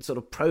perfect sort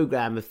of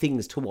programme of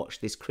things to watch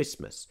this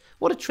Christmas.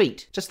 What a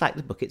treat, just like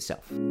the book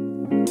itself.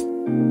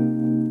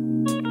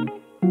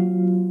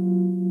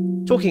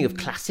 Talking of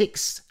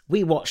classics,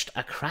 we watched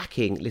a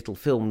cracking little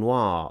film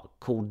noir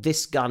called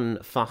This Gun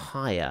for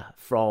Hire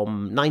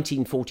from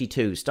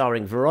 1942,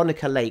 starring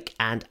Veronica Lake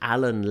and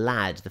Alan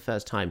Ladd, the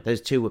first time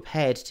those two were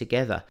paired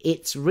together.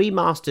 It's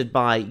remastered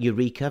by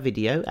Eureka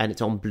Video, and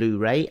it's on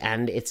Blu-ray,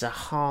 and it's a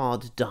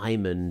hard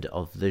diamond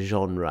of the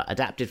genre,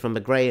 adapted from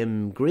a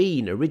Graham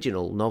Greene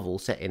original novel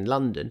set in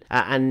London,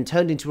 and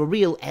turned into a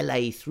real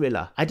LA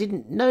thriller. I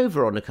didn't know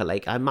Veronica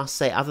Lake, I must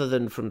say, other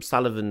than from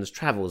Sullivan's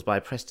Travels by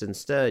Preston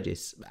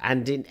Sturgis,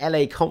 and in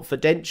LA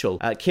Confidential,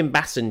 Kim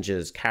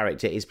Bassinger's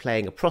character is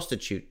playing a prostitute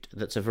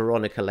that's a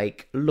Veronica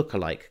Lake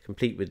lookalike,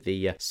 complete with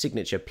the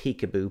signature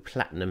peekaboo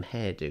platinum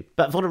hairdo.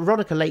 But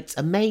Veronica Lake's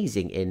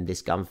amazing in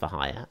This Gun for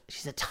Hire.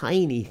 She's a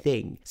tiny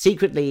thing.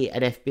 Secretly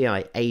an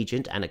FBI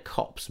agent and a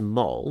cop's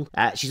mole.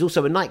 She's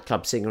also a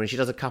nightclub singer, and she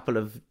does a couple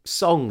of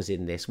songs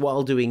in this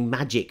while doing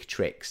magic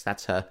tricks.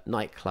 That's her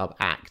nightclub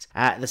act.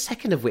 The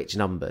second of which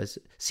numbers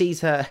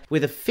sees her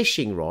with a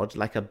fishing rod,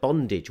 like a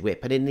bondage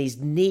whip, and in these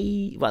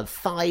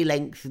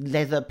thigh-length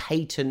leather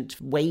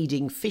patent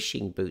wading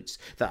fishing boots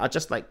that are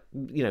just like,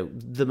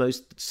 the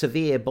most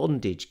severe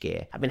bondage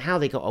gear. I mean, how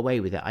they got away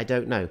with it, I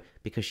don't know,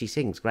 because she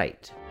sings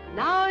great.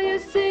 Now you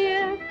see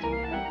it,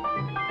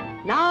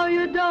 now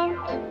you don't,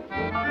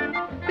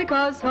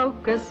 because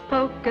hocus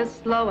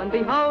pocus, lo and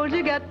behold,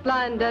 you get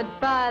blinded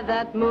by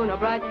that moon of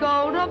bright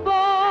gold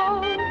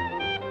above.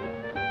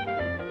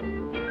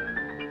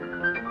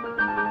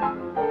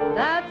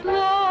 That's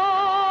love.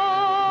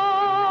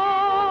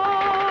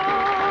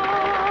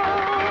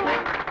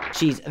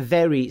 She's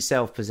very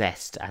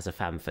self-possessed as a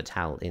femme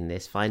fatale in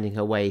this, finding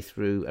her way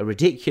through a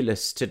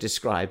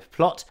ridiculous-to-describe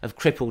plot of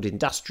crippled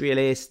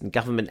industrialists and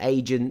government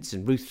agents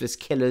and ruthless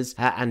killers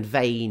and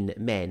vain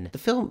men. The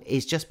film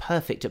is just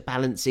perfect at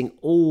balancing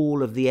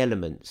all of the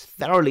elements,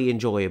 thoroughly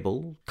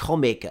enjoyable,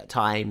 comic at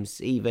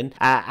times even,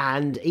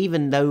 and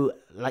even though,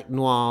 like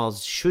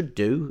noirs should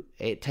do,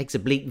 it takes a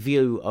bleak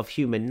view of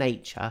human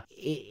nature,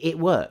 it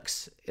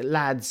works.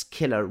 Ladd's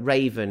killer,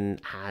 Raven,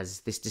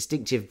 has this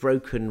distinctive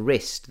broken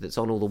wrist that's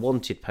on all the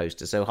wanted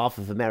posters, so half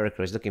of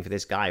America is looking for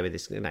this guy with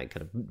this kind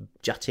of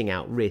jutting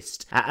out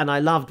wrist. And I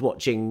loved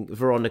watching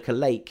Veronica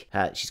Lake.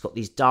 She's got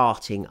these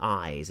darting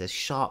eyes, a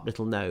sharp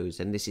little nose,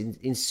 and this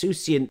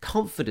insouciant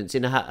confidence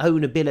in her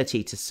own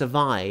ability to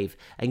survive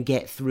and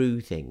get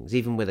through things,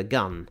 even with a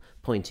gun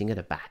pointing at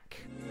her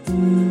back.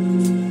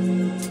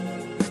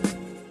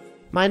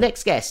 My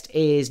next guest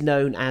is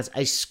known as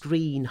a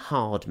screen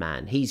hard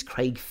man. He's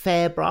Craig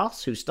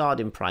Fairbrass, who starred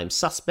in Prime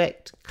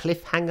Suspect,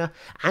 Cliffhanger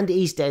and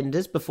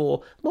EastEnders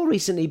before more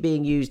recently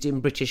being used in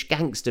British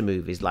gangster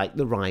movies like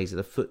The Rise of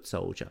the Foot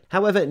Soldier.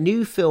 However,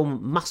 new film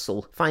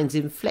Muscle finds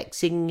him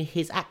flexing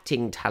his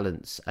acting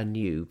talents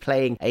anew,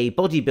 playing a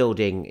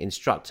bodybuilding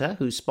instructor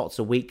who spots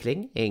a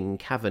weakling in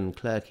Cavan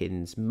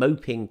Clerkin's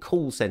moping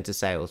call centre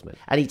salesman,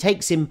 and he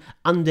takes him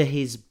under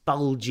his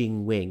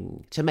bulging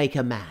wing to make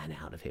a man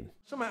out of him.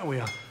 What's the matter with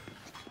you?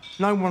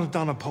 No one's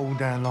done a pull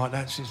down like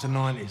that since the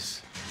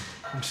 90s.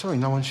 I'm sorry,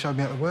 no one showed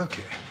me how to work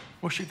it.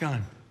 What's your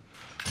game?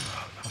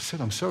 I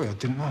said I'm sorry, I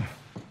didn't know.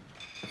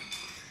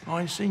 I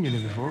ain't seen you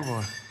there before,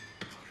 have I?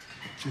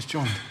 Just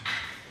joined.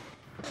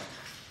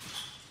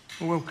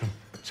 Well, welcome,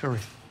 Terry.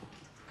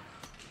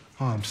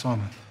 Hi, I'm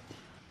Simon.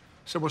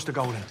 So what's the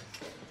goal then?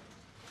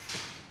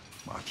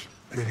 Much.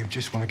 Really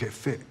just want to get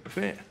fit.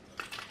 Fit?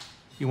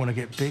 You want to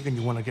get big and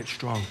you want to get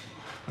strong.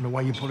 And the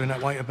way you're pulling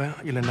that weight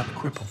about, you'll end up a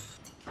cripple.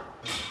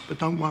 But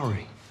don't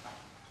worry,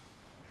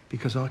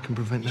 because I can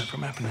prevent that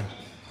from happening.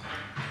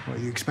 What, are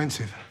you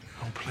expensive?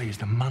 Oh, please,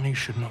 the money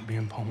should not be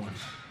important.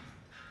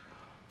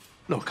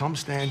 Look, I'm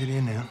standing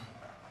here now,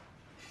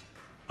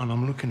 and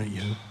I'm looking at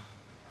you,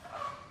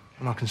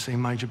 and I can see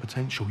major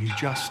potential. You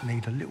just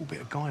need a little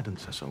bit of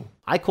guidance, that's all.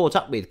 I caught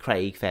up with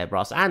Craig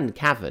Fairbrass and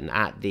Cavan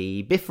at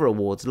the Biffa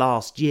Awards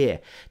last year,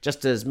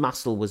 just as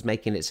Muscle was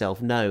making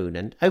itself known,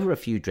 and over a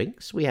few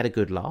drinks, we had a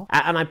good laugh.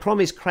 And I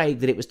promised Craig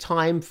that it was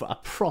time for a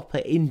proper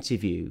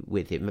interview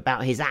with him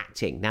about his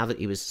acting, now that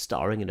he was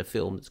starring in a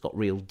film that's got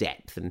real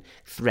depth and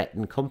threat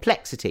and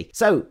complexity.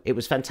 So it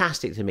was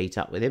fantastic to meet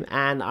up with him,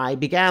 and I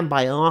began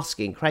by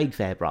asking Craig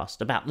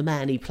Fairbrass about the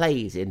man he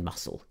plays in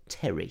Muscle,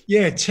 Terry.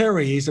 Yeah,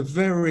 Terry is a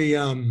very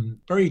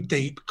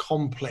deep,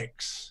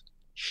 complex,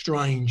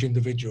 strange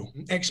individual.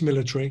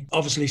 Ex-military,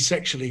 obviously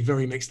sexually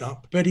very mixed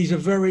up, but he's a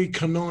very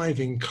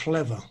conniving,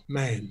 clever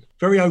man.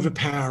 Very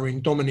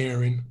overpowering,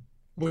 domineering,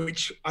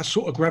 which I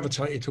sort of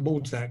gravitated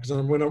towards that because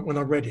when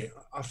I read it,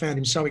 I found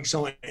him so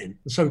exciting and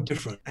so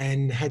different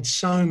and had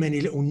so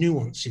many little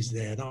nuances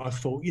there that I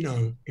thought, you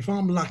know, if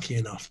I'm lucky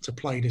enough to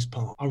play this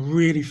part, I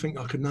really think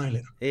I could nail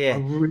it. Yeah. I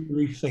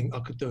really think I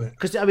could do it.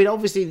 Because, I mean,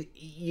 obviously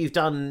you've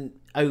done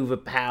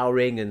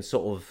overpowering and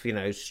sort of, you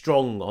know,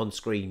 strong on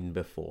screen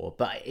before,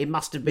 but it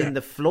must have been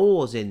the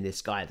flaws in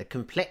this guy, the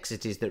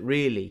complexities that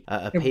really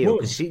appeal,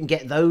 because you can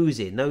get those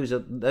in. Those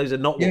are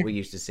not what we're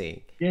used to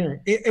seeing. Yeah.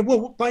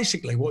 Well,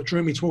 basically what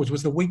drew me towards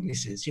was the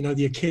weaknesses, you know,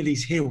 the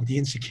Achilles heel, the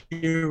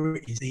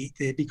insecurities,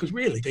 because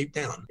really deep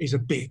down he's a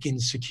big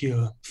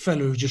insecure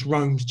fellow who just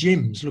roams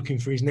gyms looking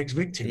for his next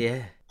victim.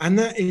 Yeah. And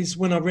that is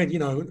when I read, you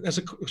know, there's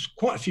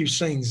quite a few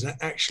scenes that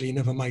actually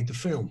never made the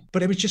film.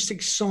 But it was just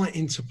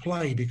exciting to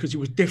play because it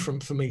was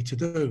different for me to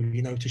do,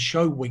 you know, to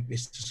show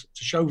weakness,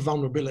 to show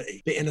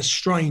vulnerability, but in a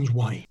strange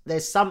way.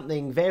 There's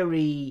something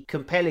very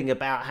compelling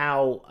about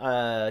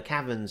how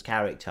Cavan's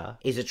character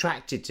is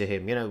attracted to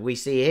him. You know, we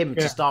see him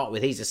to start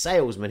with. He's a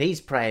salesman. He's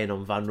preying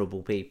on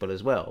vulnerable people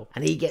as well.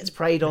 And he gets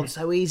preyed on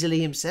so easily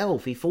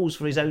himself. He falls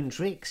for his own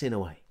tricks in a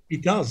way. He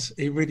does.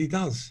 He really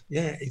does.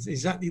 Yeah, it's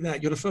exactly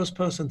that. You're the first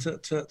person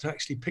to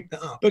actually pick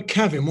that up. But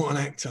Cavan, what an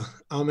actor.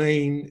 I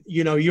mean,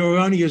 you know, you're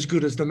only as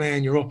good as the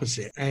man you're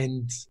opposite.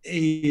 And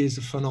he is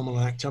a phenomenal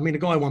actor. I mean, the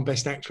guy won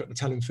Best Actor at the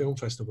Tallinn Film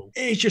Festival.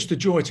 It's just a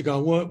joy to go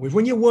and work with.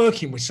 When you're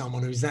working with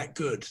someone who's that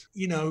good,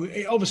 you know,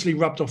 it obviously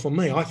rubbed off on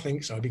me. I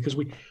think so, because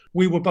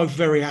we were both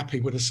very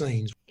happy with the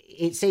scenes.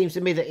 It seems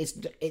to me that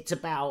it's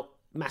about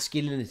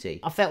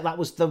masculinity. I felt that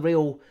was the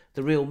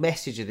real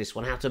message of this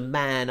one, how to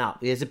man up.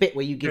 There's a bit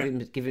where you give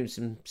him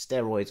some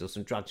steroids or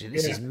some drugs.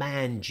 This is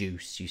man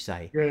juice, you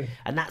say. Yeah.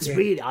 And that's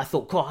really, I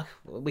thought, God,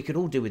 we could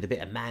all do with a bit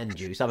of man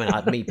juice. I mean,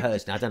 me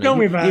personally, I don't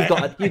know.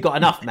 You've got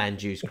enough man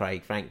juice,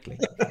 Craig, frankly.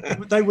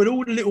 They were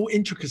all the little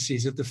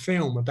intricacies of the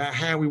film about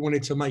how we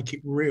wanted to make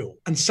it real.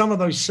 And some of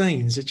those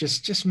scenes are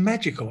just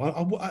magical.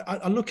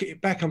 I look at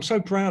it back, I'm so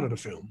proud of the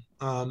film.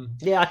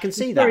 I can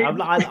see that.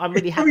 I'm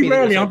really happy. Very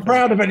rarely I'm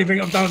proud of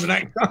anything I've done as an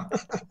actor.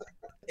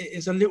 It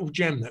is a little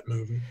gem, that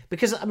movie.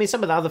 Because, I mean,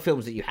 some of the other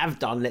films that you have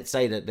done, let's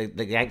say the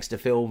gangster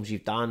films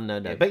you've done,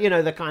 but, you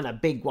know, the kind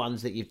of big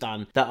ones that you've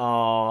done that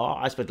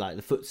are, I suppose, like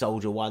the Foot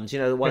Soldier ones, you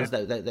know, the ones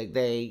that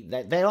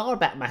they are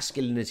about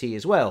masculinity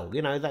as well.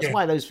 You know, that's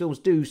why those films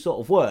do sort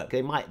of work.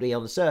 They might be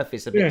on the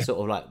surface a bit sort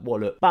of like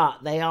wallop,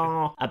 but they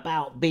are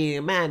about being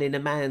a man in a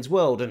man's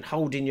world and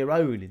holding your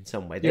own in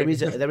some way. There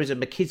is a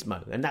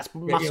machismo, and that's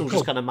Muscle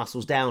just kind of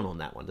muscles down on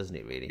that one, doesn't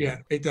it, really? Yeah,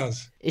 it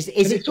does. Is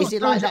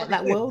it like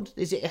that world?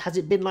 Has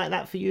it been like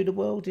that for you, the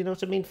world? You know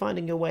what I mean?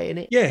 Finding your way in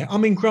it? Yeah, I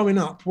mean, growing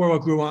up where I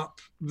grew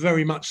up,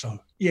 very much so.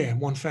 Yeah,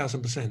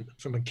 1,000%.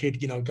 From a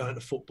kid, you know, going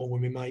to football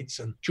with my mates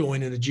and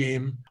joining the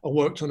gym. I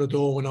worked on a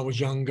door when I was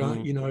younger.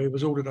 You know, it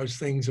was all of those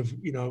things of,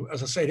 you know,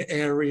 as I say, the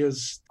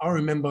areas. I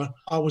remember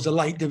I was a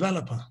late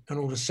developer, and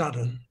all of a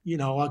sudden, you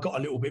know, I got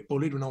a little bit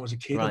bullied when I was a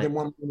kid. Right. And then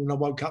one morning I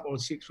woke up, I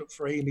was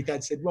 6'3", and my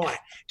dad said, right,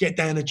 get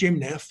down the gym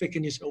now,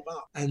 thicken yourself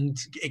up. And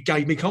it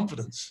gave me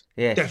confidence.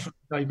 Yeah. Definitely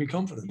gave me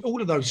confidence.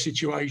 All of those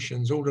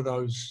situations, all of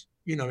those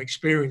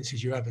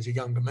experiences you have as a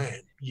younger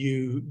man,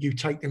 you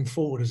take them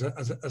forward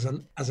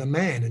as a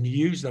man, and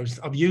you use those.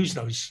 I've used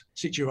those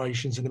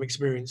situations and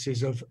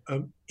experiences of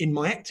in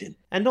my acting.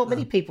 And not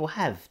many people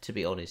have, to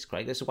be honest,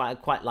 Craig. That's why I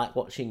quite like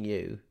watching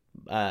you.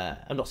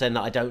 I'm not saying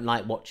that I don't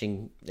like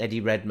watching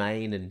Eddie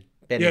Redmayne and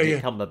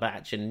Benedict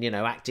Cumberbatch, and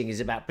acting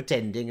is about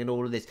pretending and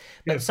all of this.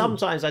 But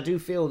sometimes I do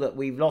feel that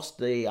we've lost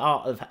the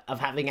art of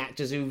having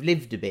actors who've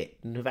lived a bit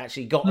and have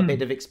actually got a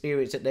bit of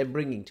experience that they're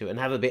bringing to it and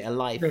have a bit of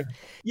life.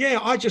 Yeah,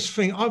 I just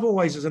think I've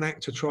always, as an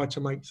actor, tried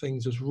to make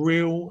things as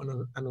real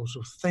and as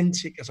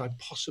authentic as I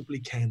possibly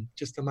can,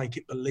 just to make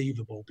it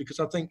believable. Because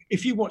I think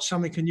if you watch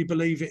something and you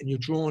believe it and you're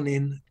drawn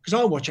in, because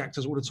I watch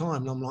actors all the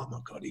time and I'm like, my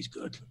God, he's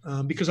good,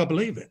 because I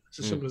believe it. It's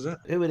as simple as that.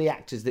 Who are the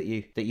actors that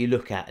you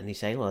look at and you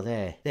say, well,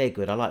 they're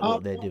good. I like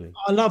what they're doing.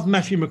 I love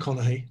Matthew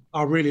McConaughey.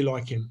 I really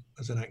like him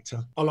as an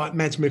actor. I like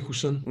Mads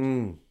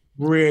Mikkelsen.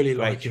 Really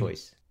like him.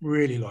 Choice.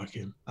 Really like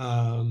him.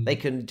 They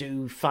can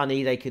do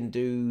funny. They can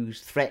do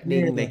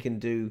threatening. They can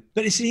do.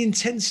 But it's the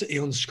intensity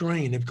on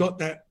screen. They've got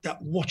that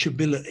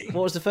watchability.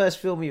 What was the first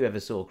film you ever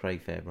saw,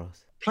 Craig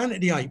Fairbrass? Planet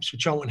of the Apes with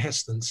Charlton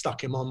Heston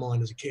stuck in my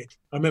mind as a kid.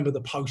 I remember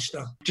the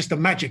poster. Just the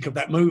magic of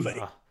that movie.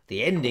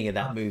 The ending of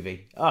that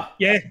movie.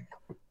 Yeah,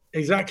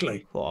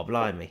 exactly. Oh,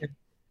 blimey.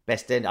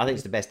 Best end. I think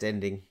it's the best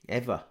ending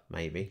ever,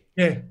 maybe.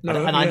 Yeah,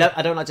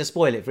 I don't like to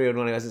spoil it for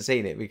anyone who hasn't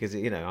seen it, because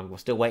I'm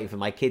still waiting for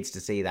my kids to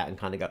see that and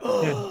kind of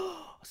go,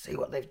 see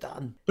what they've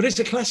done. But it's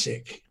a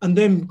classic. And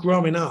then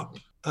growing up,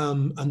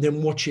 and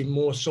then watching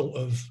more sort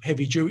of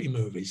heavy duty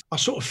movies, I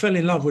sort of fell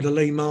in love with the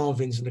Lee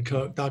Marvins and the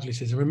Kirk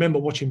Douglases. I remember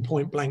watching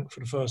Point Blank for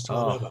the first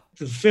time ever.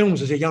 The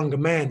films as a younger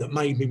man that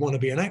made me want to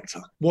be an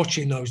actor.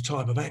 Watching those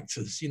type of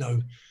actors,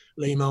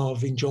 Lee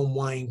Marvin, John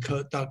Wayne,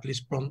 Kirk Douglas,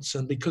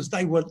 Bronson, because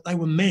they were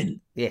men.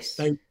 Yes.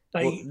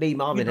 Lee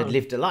Marvin had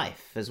lived a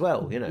life as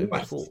well,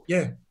 before.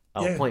 Yeah.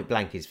 Point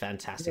Blank is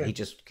fantastic. Yeah. He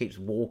just keeps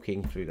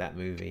walking through that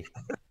movie.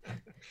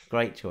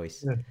 Great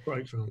choice. Yeah,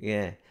 great film.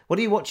 Yeah. What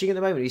are you watching at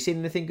the moment? Have you seen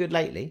anything good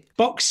lately?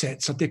 Box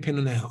sets I dip in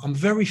and out. I'm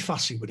very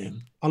fussy with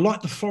him. I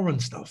like the foreign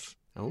stuff.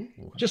 Oh.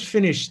 Just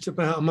finished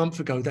about a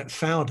month ago that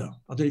Founder.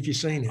 I don't know if you've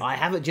seen it. I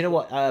haven't. Do you know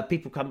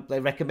what? They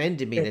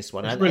recommended me this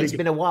one. It's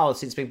been a while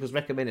since people's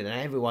recommended it,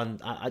 and everyone.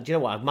 Do you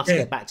know what? I must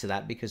get back to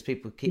that, because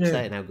people keep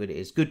saying how good it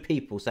is. Good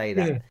people say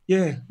that.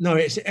 Yeah. No,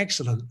 it's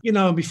excellent.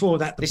 And before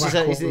that, this is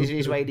an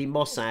Israeli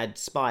Mossad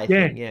spy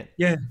thing.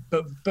 Yeah.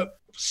 But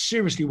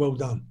seriously well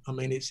done. I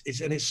mean, it's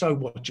so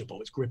watchable.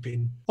 It's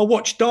gripping. I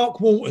watched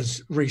Dark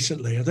Waters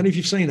recently. I don't know if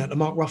you've seen that, the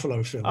Mark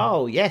Ruffalo film.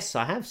 Oh yes,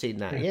 I have seen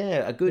that.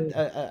 Yeah, a good,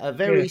 a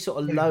very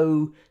sort of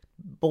low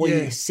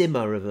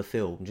simmer of a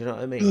film. Do you know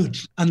what I mean? Good.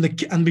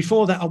 And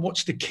before that, I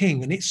watched The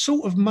King, and it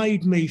sort of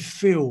made me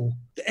feel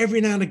that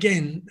every now and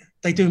again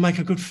they do make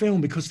a good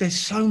film, because there's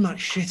so much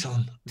shit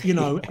on.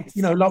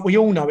 Like we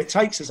all know, it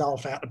takes us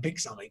half out to pick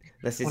something.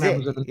 This is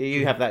it.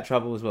 You have that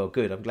trouble as well.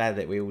 Good. I'm glad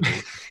that we all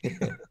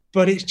do.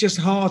 But it's just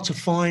hard to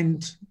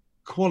find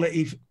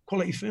quality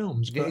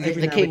films. But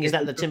The King, is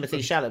that the Timothy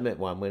Chalamet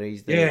one where he's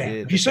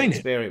have you seen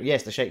it?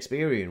 Yes, the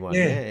Shakespearean one.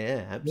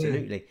 Yeah,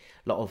 absolutely.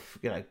 A lot of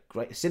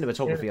great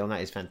cinematography on that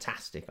is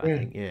fantastic. I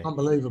think. Yeah,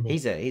 unbelievable.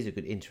 He's a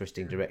good,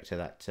 interesting director.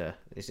 That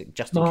is it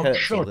Justin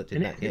Kurtzell that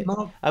did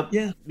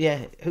that?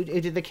 Yeah. Who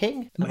did The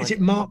King? Is it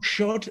Mark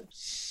Shod?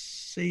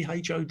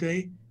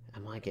 CHOD?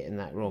 Am I getting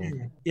that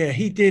wrong? Yeah,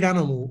 he did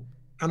Animal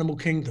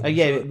Kingdom. Oh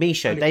yeah,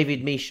 Michaud,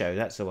 David Michaud,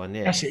 that's the one.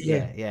 Yeah, that's it.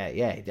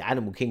 Yeah. The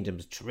Animal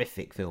Kingdom's a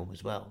terrific film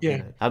as well.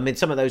 Yeah, I mean,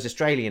 some of those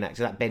Australian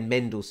actors, like Ben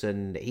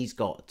Mendelsohn, he's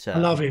got. I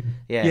love him.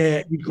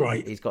 Yeah, he's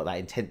great. He's got that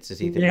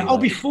intensity.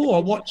 Before I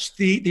watched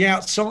the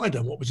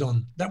Outsider, what was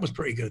on? That was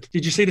pretty good.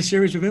 Did you see the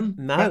series with him?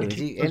 No, has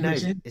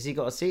he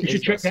got a series? You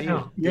should check that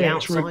out. The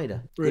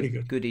Outsider, really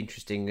good. Good,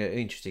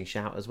 interesting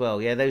shout as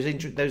well. Yeah, those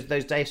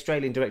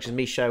Australian directors,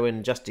 Michaud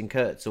and Justin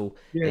Kurtzell,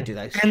 they do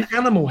those. And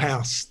Animal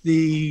House,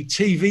 the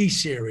TV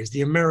series,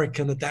 the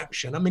American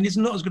adaptation. I mean, it's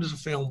not as good as a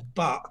film,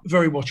 but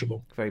very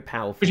watchable. Very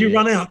powerful. Because you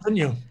run out, don't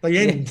you? They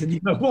end and you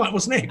go, right,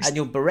 what's next? And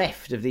you're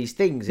bereft of these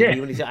things. Do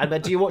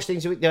you watch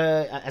things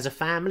as a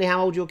family?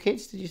 How old are your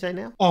kids, did you say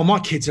now? Oh, my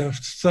kids are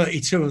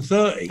 32 and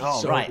 30.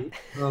 Oh, right.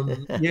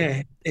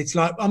 It's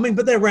like, I mean,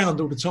 but they're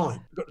around all the time.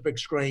 We've got the big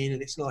screen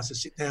and it's nice to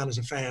sit down as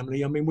a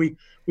family. I mean, we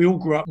all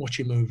grew up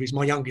watching movies.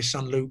 My youngest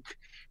son, Luke,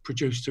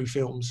 produced 2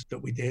 films that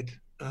we did,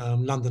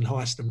 London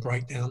Heist and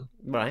Breakdown.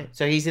 Right.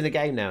 So he's in the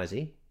game now, is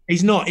he?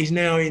 He's not. He's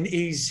now in.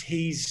 He's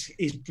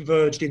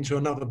verged into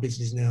another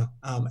business now,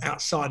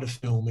 outside of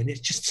film, and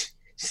it's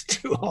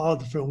too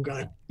hard. The film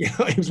going. He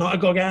was like, I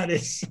got to get out of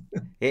this.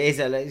 It is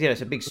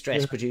it's a big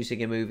stress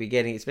producing a movie,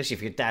 especially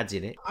if your dad's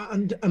in it.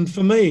 And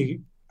for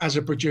me, as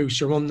a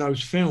producer on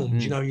those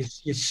films,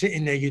 you're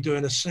sitting there, you're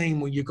doing a scene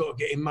where you've got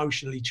to get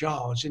emotionally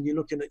charged, and you're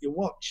looking at your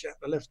watch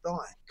at the left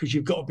eye because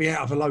you've got to be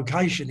out of a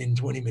location in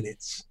 20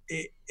 minutes.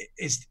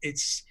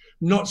 it's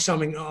not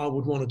something I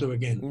would want to do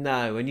again.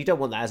 No, and you don't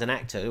want that as an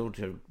actor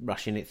to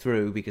rushing it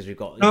through because we've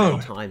got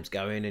times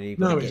going and you've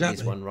got to get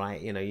this one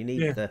right. You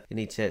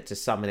need to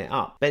summon it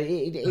up. But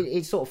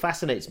it sort of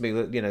fascinates me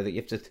that that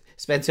you have to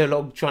spend so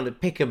long trying to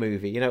pick a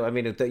movie. I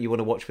mean, that you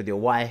want to watch with your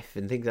wife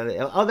and things like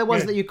that. Are there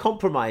ones that you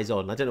compromise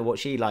on? I don't know what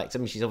she likes. I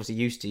mean, she's obviously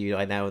used to you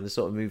right now and the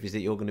sort of movies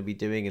that you're going to be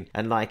doing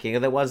and liking. Are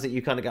there ones that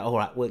you kind of go, all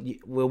right,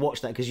 we'll watch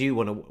that because you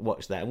want to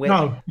watch that?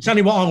 No, it's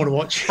only what I want to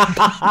watch.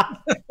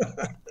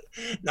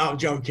 No, I'm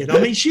joking. I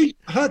mean,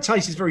 her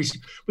taste is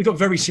we've got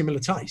very similar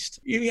taste.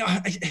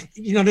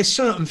 There's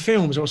certain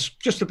films. I was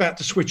just about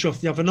to switch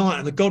off the other night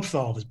and The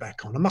Godfather's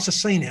back on. I must have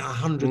seen it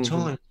 100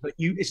 times, but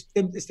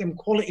it's them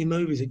quality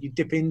movies that you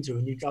dip into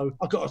and you go,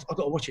 I've got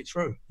to watch it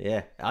through.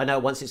 Yeah, I know.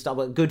 Once it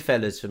started,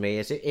 Goodfellas for me,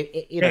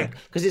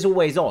 because it's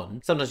always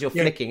on. Sometimes you're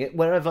flicking it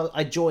wherever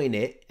I join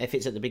it. If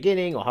it's at the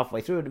beginning or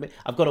halfway through,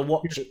 I've got to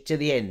watch it to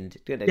the end.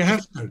 You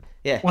have to.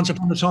 Yeah. Once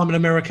Upon a Time in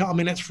America. I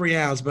mean, that's 3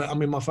 hours, but I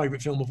mean, my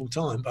favourite film of all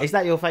time. But, is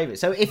that your favourite?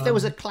 So if there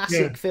was a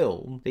classic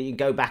film that you can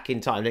go back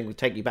in time, it would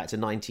take you back to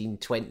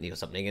 1920 or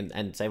something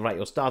and say, right,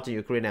 you're starting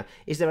your career now.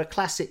 Is there a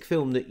classic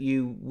film that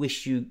you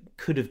wish you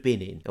could have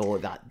been in? Or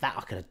that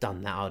I could have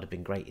done that, I would have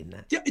been great in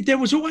that? Yeah, there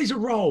was always a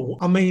role.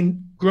 I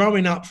mean,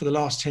 growing up for the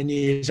last 10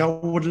 years, I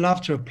would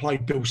love to have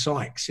played Bill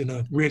Sykes in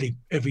a really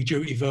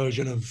heavy-duty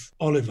version of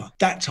Oliver.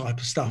 That type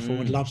of stuff I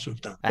would love to have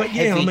done.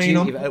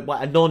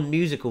 A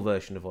non-musical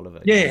version of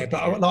Oliver. Yeah,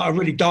 but like a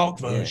really dark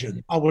version.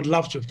 Yeah. I would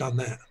love to have done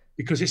that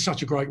because it's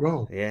such a great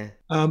role. Yeah.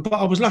 But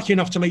I was lucky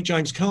enough to meet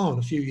James Caan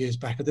a few years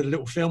back. I did a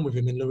little film with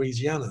him in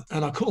Louisiana,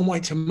 and I couldn't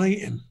wait to meet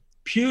him.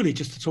 Purely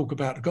just to talk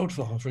about The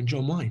Godfather and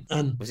John Wayne.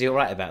 And was he all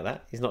right about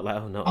that? He's not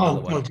like,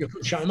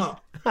 shut him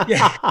up.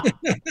 Yeah.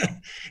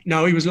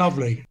 No, he was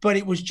lovely. But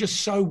it was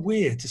just so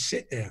weird to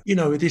sit there.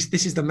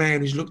 This is the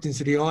man who's looked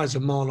into the eyes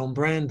of Marlon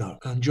Brando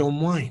and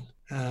John Wayne.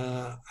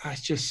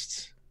 It's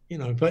just...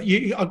 but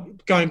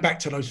going back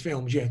to those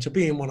films, to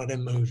be in one of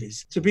them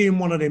movies, to be in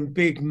one of them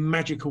big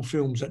magical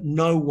films that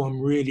no one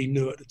really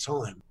knew at the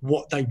time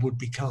what they would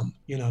become,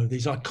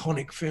 these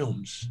iconic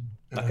films.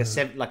 Like a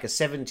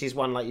 70s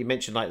one, like you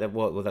mentioned, like the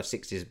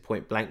 60s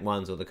Point Blank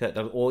ones,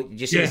 or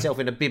you see yourself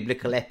in a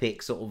biblical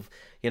epic sort of,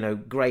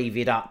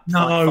 graveyed up,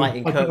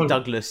 fighting Kirk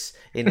Douglas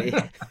in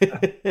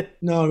it.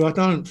 No, I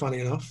don't, funny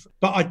enough.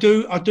 But I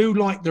do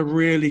like the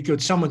really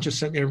good, someone just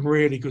sent me a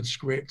really good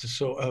script to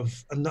sort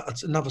of,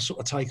 another sort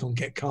of take on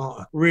Get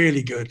Carter.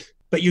 Really good.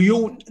 But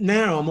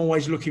now I'm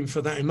always looking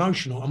for that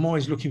emotional. I'm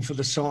always looking for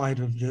the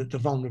side of the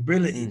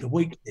vulnerability, the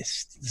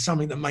weakness,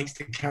 something that makes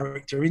the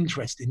character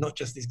interesting, not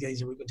just this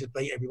geezer who can just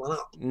beat everyone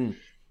up.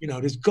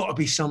 There's got to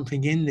be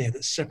something in there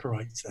that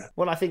separates that.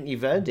 Well, I think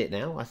you've earned it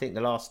now. I think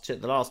the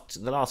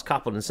last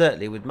couple, and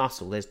certainly with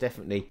Muscle, there's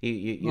definitely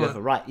you have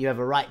a right. You have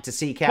a right to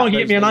seek out. Can't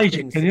get me an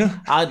agent, can you?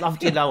 I'd love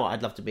to.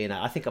 I'd love to be an.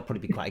 I think I'd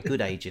probably be quite a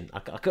good agent. I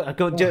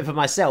couldn't do it for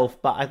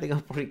myself, but I think I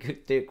probably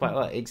could do it quite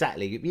well.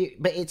 Exactly.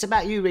 But it's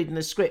about you reading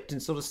the script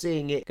and sort of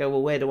seeing it. Go,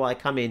 well, where do I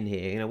come in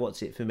here?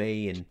 What's it for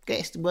me? And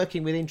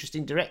working with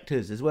interesting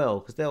directors as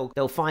well, because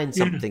they'll find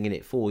something in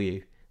it for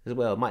you as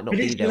well. It might not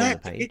be there on the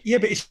page.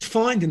 But it's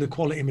finding the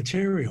quality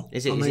material.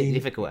 Is it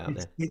difficult out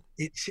there?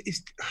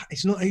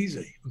 It's not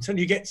easy. I'm telling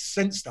you, get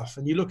sent stuff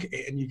and you look at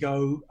it and you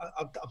go,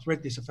 I've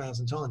read this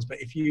 1,000 times,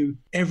 but if you,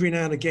 every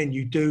now and again,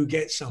 you do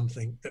get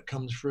something that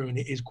comes through and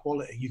it is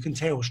quality, you can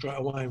tell straight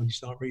away when you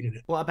start reading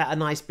it. What about a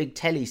nice big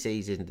telly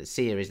series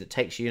that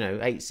takes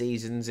 8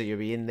 seasons, or you'll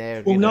be in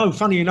there? Well, no,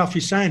 funny enough,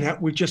 you're saying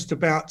that. We're just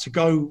about to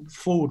go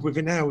forward with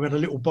it now. We've had a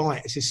little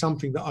bite. This is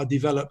something that I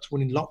developed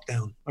when in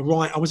lockdown.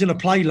 I was in a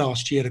play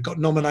last year that got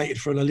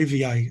nominated for an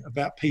Olivier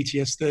about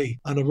PTSD,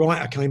 and a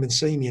writer came and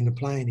see me in the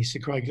play and he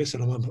said, Craig,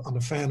 listen, I'm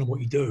a fan of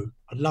what you do.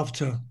 I'd love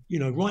to,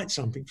 write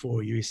something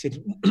for you. He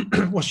said,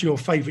 what's your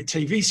favourite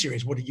TV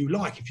series? What do you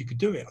like if you could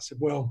do it? I said,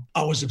 well,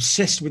 I was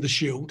obsessed with The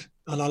Shield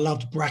and I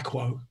loved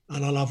Brackwell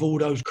and I love all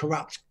those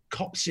corrupt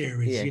cop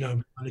series,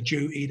 Line of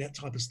Duty, that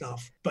type of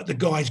stuff. But the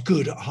guy's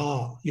good at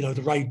heart,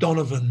 the Ray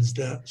Donovans,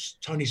 the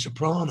Tony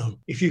Soprano.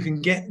 If you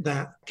can get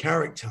that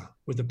character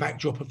with the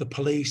backdrop of the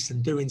police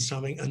and doing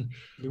something, and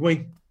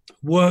we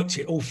worked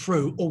it all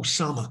through all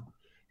summer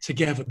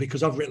together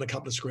because I've written a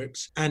couple of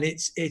scripts and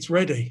it's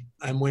ready,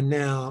 and we're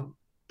now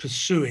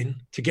pursuing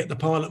to get the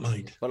pilot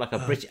made. Well, like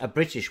a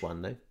British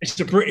one though. It's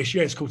a British,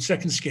 it's called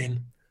Second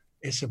Skin.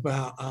 It's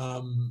about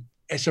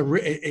it's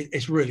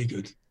really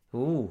good.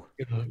 Ooh,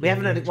 we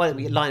haven't had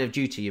Line of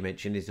Duty. You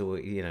mentioned is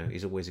always,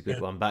 is always a good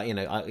one. But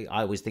I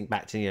always think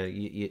back to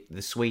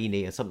the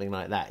Sweeney or something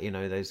like that.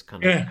 Those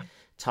kind of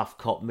tough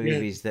cop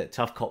movies, that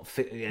tough cop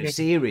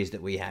series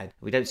that we had.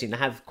 We don't seem to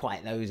have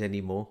quite those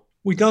anymore.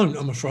 We don't,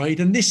 I'm afraid.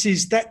 And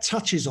that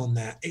touches on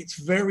that. It's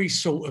very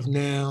sort of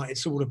now,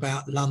 it's all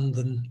about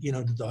London,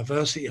 the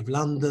diversity of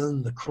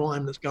London, the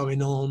crime that's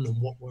going on and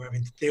what we're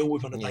having to deal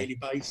with on a daily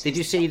basis. Did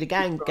you see the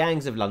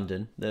Gangs of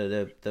London?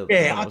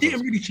 I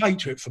didn't really take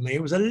to it for me.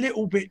 It was a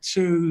little bit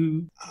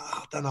too,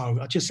 I don't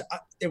know.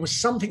 There was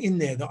something in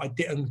there that I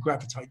didn't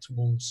gravitate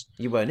towards.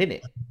 You weren't in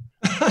it?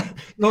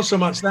 not so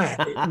much that.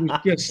 It was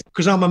just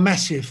because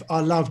I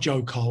love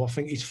Joe Cole. I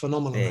think he's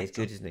phenomenal. Yeah, he's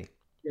good, isn't he?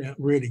 Yeah,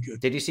 really good.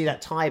 Did you see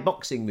that Thai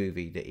boxing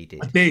movie that he did?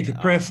 I did.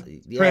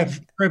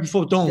 Prayer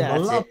Before Dawn. Yeah, I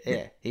loved it.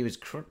 Yeah, he was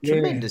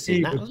tremendous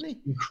in that, wasn't he?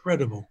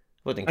 Incredible.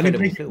 What an And in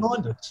incredible Peaky film.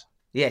 Blinders.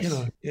 Yes. You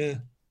know, yeah.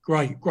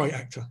 Great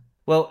actor.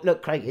 Well,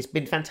 look, Craig, it's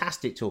been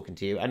fantastic talking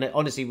to you, and it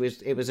honestly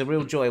it was a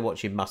real joy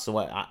watching Muscle.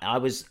 I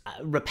was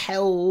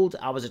repelled,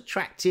 I was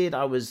attracted,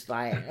 I was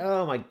like,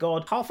 oh my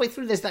god! Halfway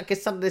through, there's like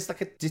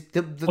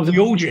the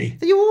orgy.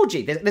 The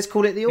orgy. Let's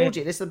call it the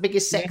orgy. This is the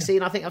biggest sex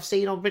scene I think I've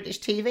seen on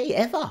British TV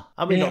ever.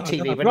 I mean, not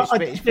TV, but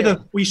British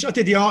film. I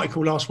did the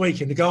article last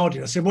week in the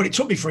Guardian. I said, well, it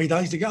took me 3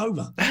 days to get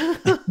over.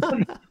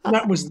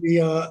 That was the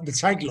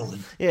tagline.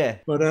 Yeah.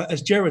 But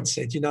as Gerard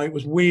said, it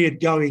was weird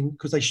going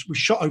because we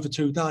shot over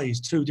 2 days,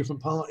 2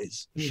 different parties.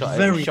 Shot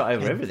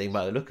over everything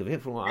by the look of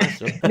it, from what I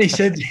saw. And he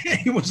said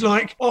he was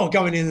like,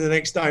 going in the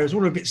next day, it was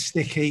all a bit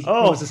sticky.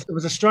 Oh. There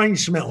was a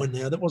strange smell in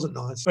there that wasn't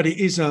nice. But it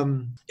is,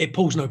 it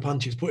pulls no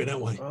punches, put it that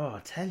way. Oh,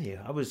 I tell you,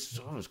 I was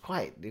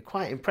quite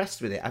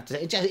impressed with it. I have to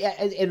say, just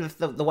in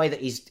the way that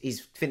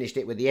he's finished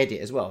it with the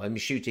edit as well. I mean,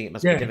 shooting it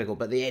must be difficult,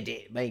 but the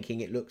edit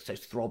making it look so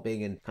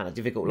throbbing and kind of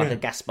difficult, like a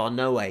Gaspar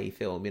Noé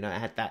film. It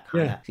had that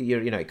kind of,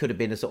 it could have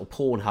been a sort of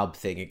Pornhub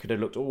thing. It could have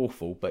looked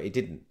awful, but it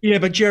didn't. Yeah,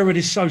 but Gerard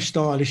is so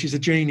stylish. He's a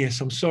genius.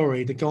 I'm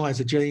sorry, the guy is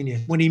a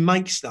genius. When he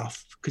makes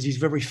stuff, because he's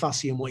very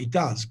fussy in what he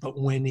does, but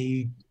when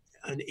he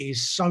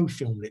is so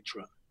film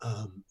literate,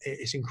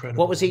 it's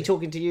incredible. What was he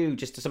talking to you?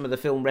 Just to some of the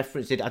film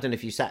references? I don't know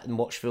if you sat and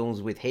watched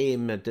films with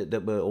him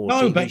that were all.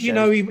 No, TV but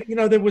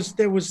shows.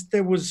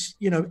 there was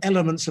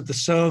elements of The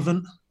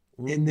Servant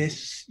in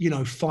this.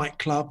 Fight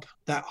Club.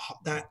 That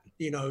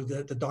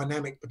the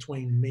dynamic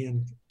between me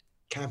and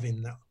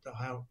Kevin,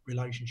 our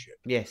relationship.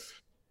 Yes.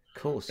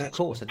 Of course. I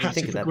didn't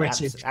think of that.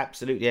 But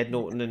absolutely, Ed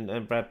Norton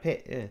and Brad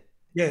Pitt. Yeah.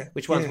 Yeah.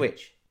 Which one's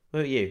which? Who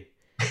are you?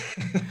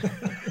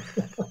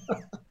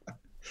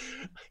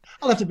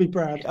 I'll have to be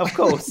Brad. Of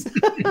course.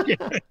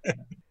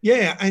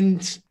 Yeah,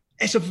 and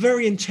it's a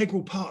very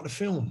integral part of the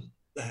film,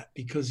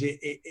 because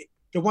the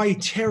way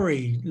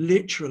Terry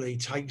literally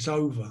takes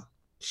over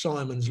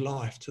Simon's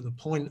life to the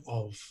point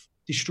of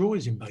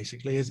destroys him,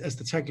 basically, as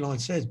the tagline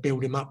says,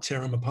 build him up,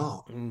 tear him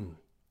apart.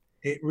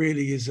 It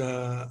really is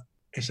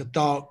it's a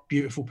dark,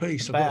 beautiful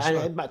piece.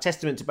 But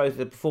testament to both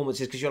the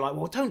performances, because you're like,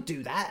 well, don't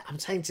do that. I'm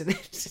saying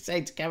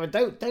to Karen,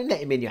 don't let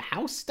him in your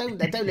house. Don't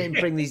let him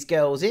bring these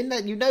girls in.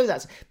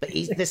 That's. But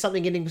there's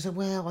something in him. So,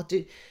 well, I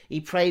do.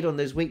 He preyed on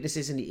those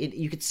weaknesses, and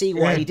you could see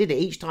why he did it.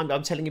 Each time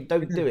I'm telling him,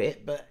 don't do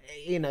it, but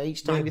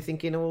each time you're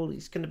thinking, oh,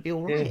 he's going to be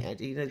all right.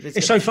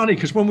 It's so funny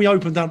because when we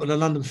opened up at the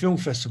London Film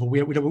Festival, we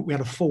had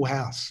a full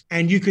house,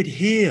 and you could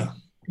hear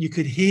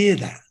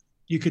that.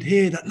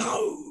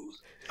 No.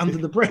 Under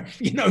the breath,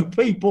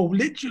 people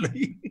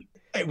literally.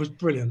 It was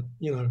brilliant,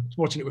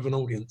 watching it with an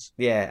audience.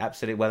 Yeah,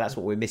 absolutely. Well, that's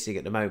what we're missing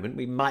at the moment.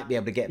 We might be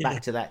able to get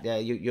back to that.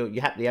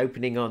 You have the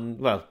opening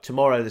on,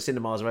 tomorrow the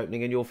cinemas are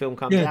opening and your film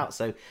comes out.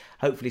 So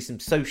hopefully some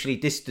socially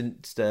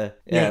distanced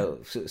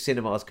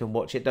cinemas can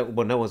watch it.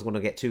 No one's going to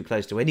get too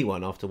close to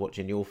anyone after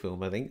watching your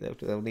film, I think.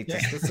 They'll need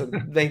to sort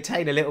of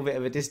maintain a little bit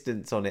of a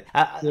distance on it.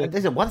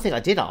 There's one thing I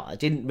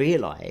didn't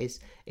realise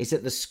is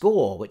that the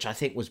score, which I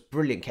think was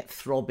brilliant, kept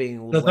throbbing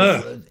all the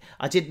way through.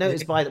 I did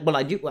notice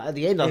I knew at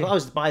the end, I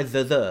was by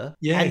the.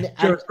 Yeah, and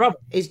Gerard's brother.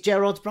 Is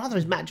Gerard's brother,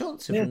 is Matt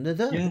Johnson from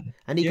The. Yeah.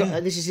 And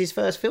and this is his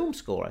first film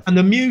score, I think. And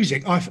the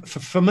music,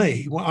 for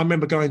me, I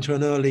remember going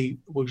to we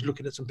was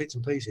looking at some bits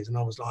and pieces, and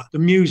I was like, the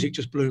music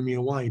just blew me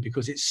away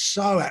because it's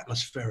so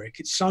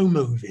atmospheric, it's so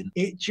moving.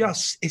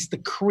 It's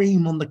the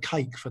cream on the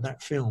cake for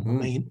that film.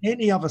 I mean,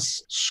 any other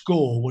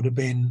score would have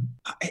been,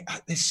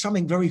 there's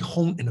something very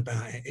haunting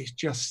about it. It's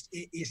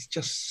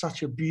just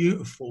such a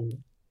beautiful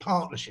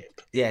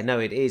partnership. Yeah, no,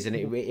 it is, and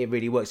it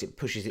really works. It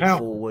pushes it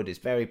forward. It's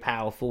very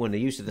powerful, and the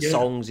use of the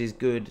songs is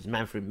good. There's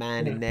Manfred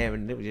Mann in there,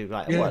 and it was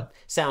like, what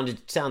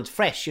sounds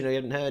fresh. You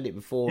hadn't heard it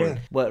before.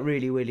 And worked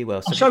really, really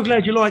well. I'm so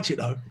glad you liked it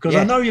though, because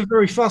I know you're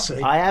very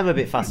fussy. I am a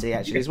bit fussy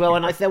actually as well,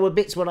 and there were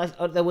bits when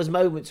there was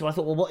moments where I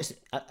thought, well, what is?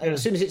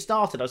 As soon as it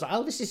started, I was like,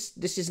 oh, this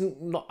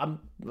isn't not. I'm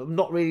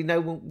not really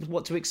know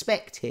what to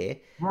expect here.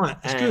 Right,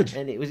 it's good.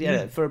 And it was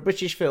for a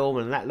British film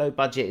and that low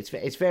budget,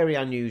 it's very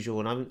unusual,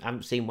 and I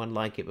haven't seen one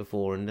like it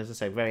before. And as I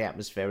say, very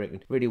atmospheric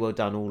and really well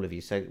done, all of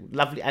you. So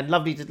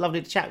lovely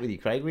to chat with you,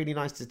 Craig. Really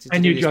nice to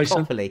do this Jason.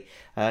 properly,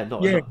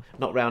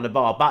 not round a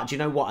bar. But do you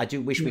know what? I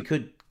do wish we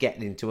could get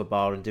into a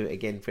bar and do it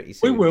again pretty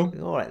soon. We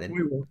will. All right then.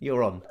 We will.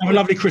 You're on. Have a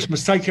lovely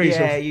Christmas. Take care of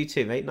yourself. Yeah, you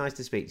too, mate. Nice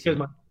to speak to Cheers,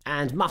 you. mate.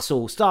 And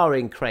Muscle,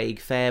 starring Craig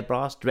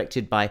Fairbrass,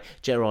 directed by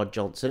Gerard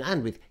Johnson,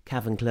 and with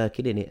Cavan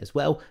Clerkin in it as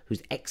well,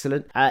 who's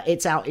excellent.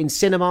 It's out in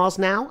cinemas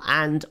now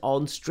and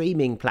on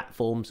streaming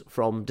platforms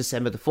from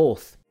December the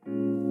 4th.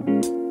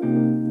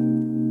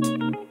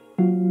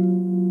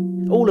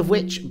 All of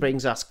which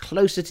brings us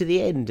closer to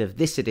the end of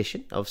this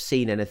edition of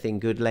Seen Anything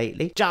Good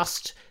Lately.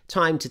 Just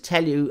time to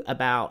tell you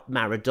about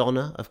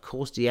Maradona, of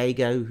course,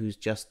 Diego, who's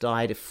just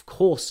died. Of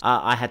course,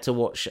 I had to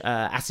watch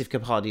Asif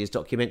Kapadia's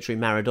documentary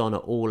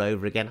Maradona all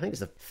over again. I think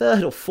it's the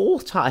third or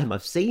fourth time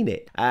I've seen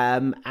it.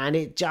 And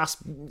it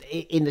just,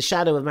 in the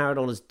shadow of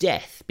Maradona's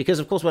death, because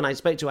of course when I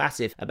spoke to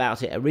Asif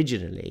about it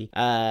originally,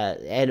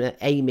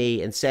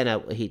 Amy and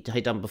Senna he'd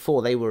done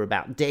before, they were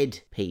about dead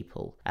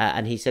people.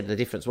 And he said the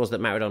difference was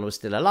that Maradona was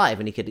still alive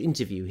and he could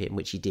interview him,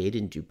 which he did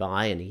in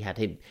Dubai, and he had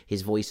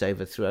his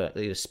voiceover throughout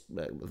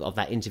of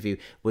that interview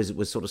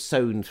was sort of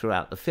sewn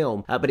throughout the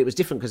film. But it was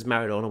different because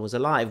Maradona was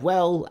alive.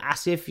 Well,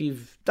 Asif,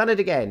 you've done it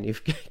again.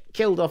 You've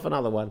killed off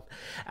another one.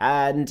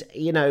 And,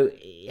 you know,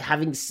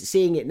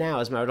 seeing it now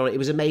as Maradona, it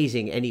was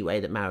amazing anyway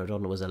that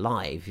Maradona was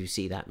alive. You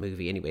see that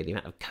movie anyway, the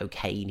amount of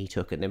cocaine he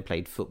took and then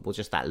played football,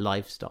 just that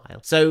lifestyle.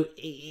 So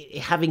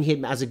having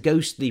him as a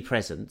ghostly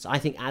presence, I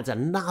think adds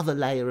another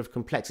layer of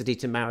complexity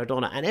to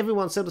Maradona. And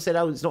everyone sort of said,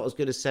 oh, it's not as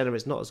good as Senna,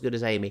 it's not as good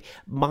as Amy.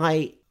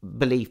 My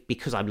belief,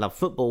 because I love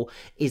football,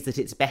 is that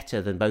it's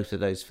better than both of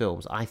those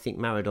films. I think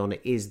Maradona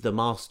is the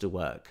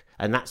masterwork,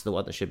 and that's the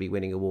one that should be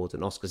winning awards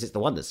and Oscars. It's the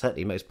one that's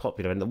certainly most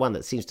popular and the one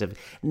that seems to have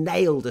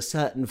nailed a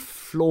certain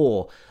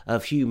flaw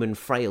of human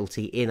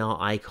frailty in our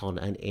icon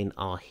and in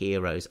our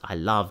heroes. I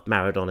love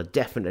Maradona,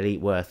 definitely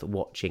worth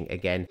watching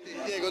again.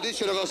 Diego,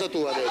 dici una cosa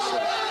tua adesso.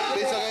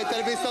 Penso che hai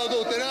intervistato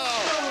tutte, no?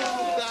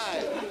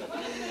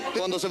 Dai!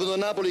 Quando sei venuto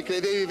a Napoli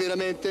credevi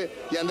veramente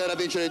di andare a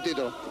vincere il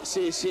titolo?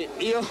 Sì,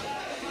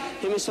 io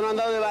mi sono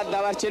andato da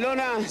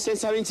Barcellona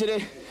senza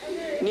vincere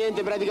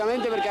niente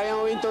praticamente perché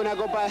abbiamo vinto una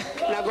Coppa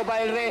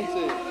del Re.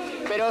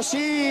 Sì. Però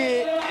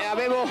sì,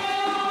 avevo...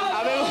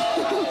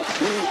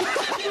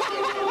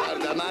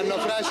 Guarda, mi hanno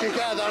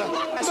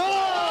frascicato.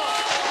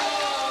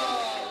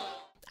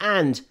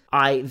 And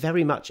I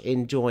very much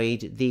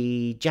enjoyed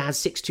the Jazz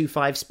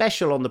 625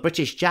 special on the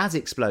British jazz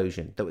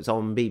explosion that was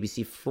on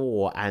BBC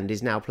 4 and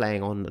is now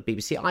playing on the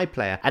BBC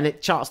iPlayer. And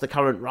it charts the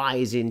current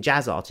rise in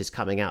jazz artists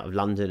coming out of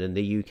London and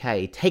the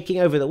UK, taking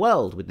over the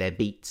world with their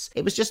beats.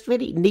 It was just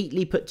really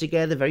neatly put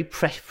together, very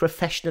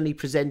professionally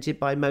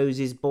presented by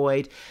Moses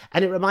Boyd.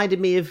 And it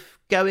reminded me of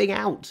going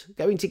out,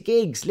 going to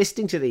gigs,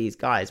 listening to these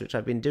guys, which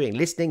I've been doing,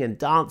 listening and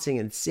dancing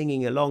and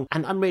singing along.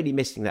 And I'm really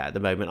missing that at the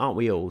moment, aren't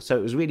we all? So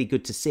it was really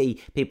good to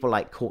see people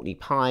like Courtney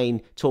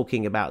Pine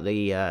talking about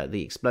the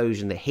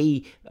explosion that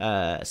he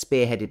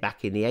spearheaded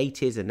back in the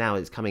 80s, and now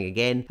it's coming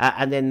again.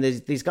 And then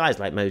there's these guys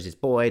like Moses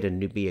Boyd and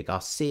Nubia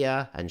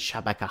Garcia and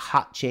Shabaka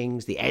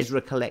Hutchings, the Ezra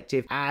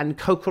Collective, and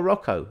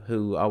Kokoroko,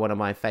 who are one of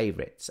my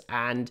favourites.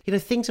 And, you know,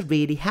 things are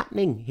really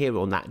happening here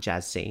on that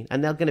jazz scene,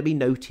 and they're going to be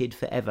noted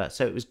forever.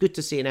 So it was good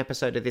to see an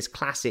episode of this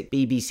classic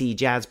BBC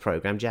jazz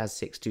programme, Jazz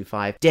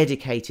 625,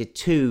 dedicated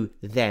to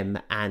them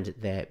and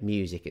their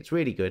music. It's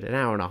really good, an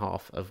hour and a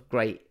half of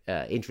great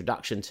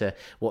introduction to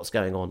what's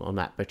going on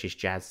that British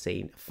jazz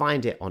scene.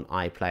 Find it on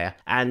iPlayer.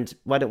 And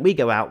why don't we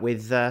go out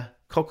with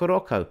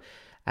Kokoroko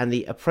and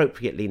the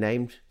appropriately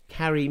named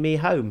Carry Me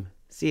Home.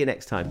 See you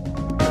next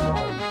time.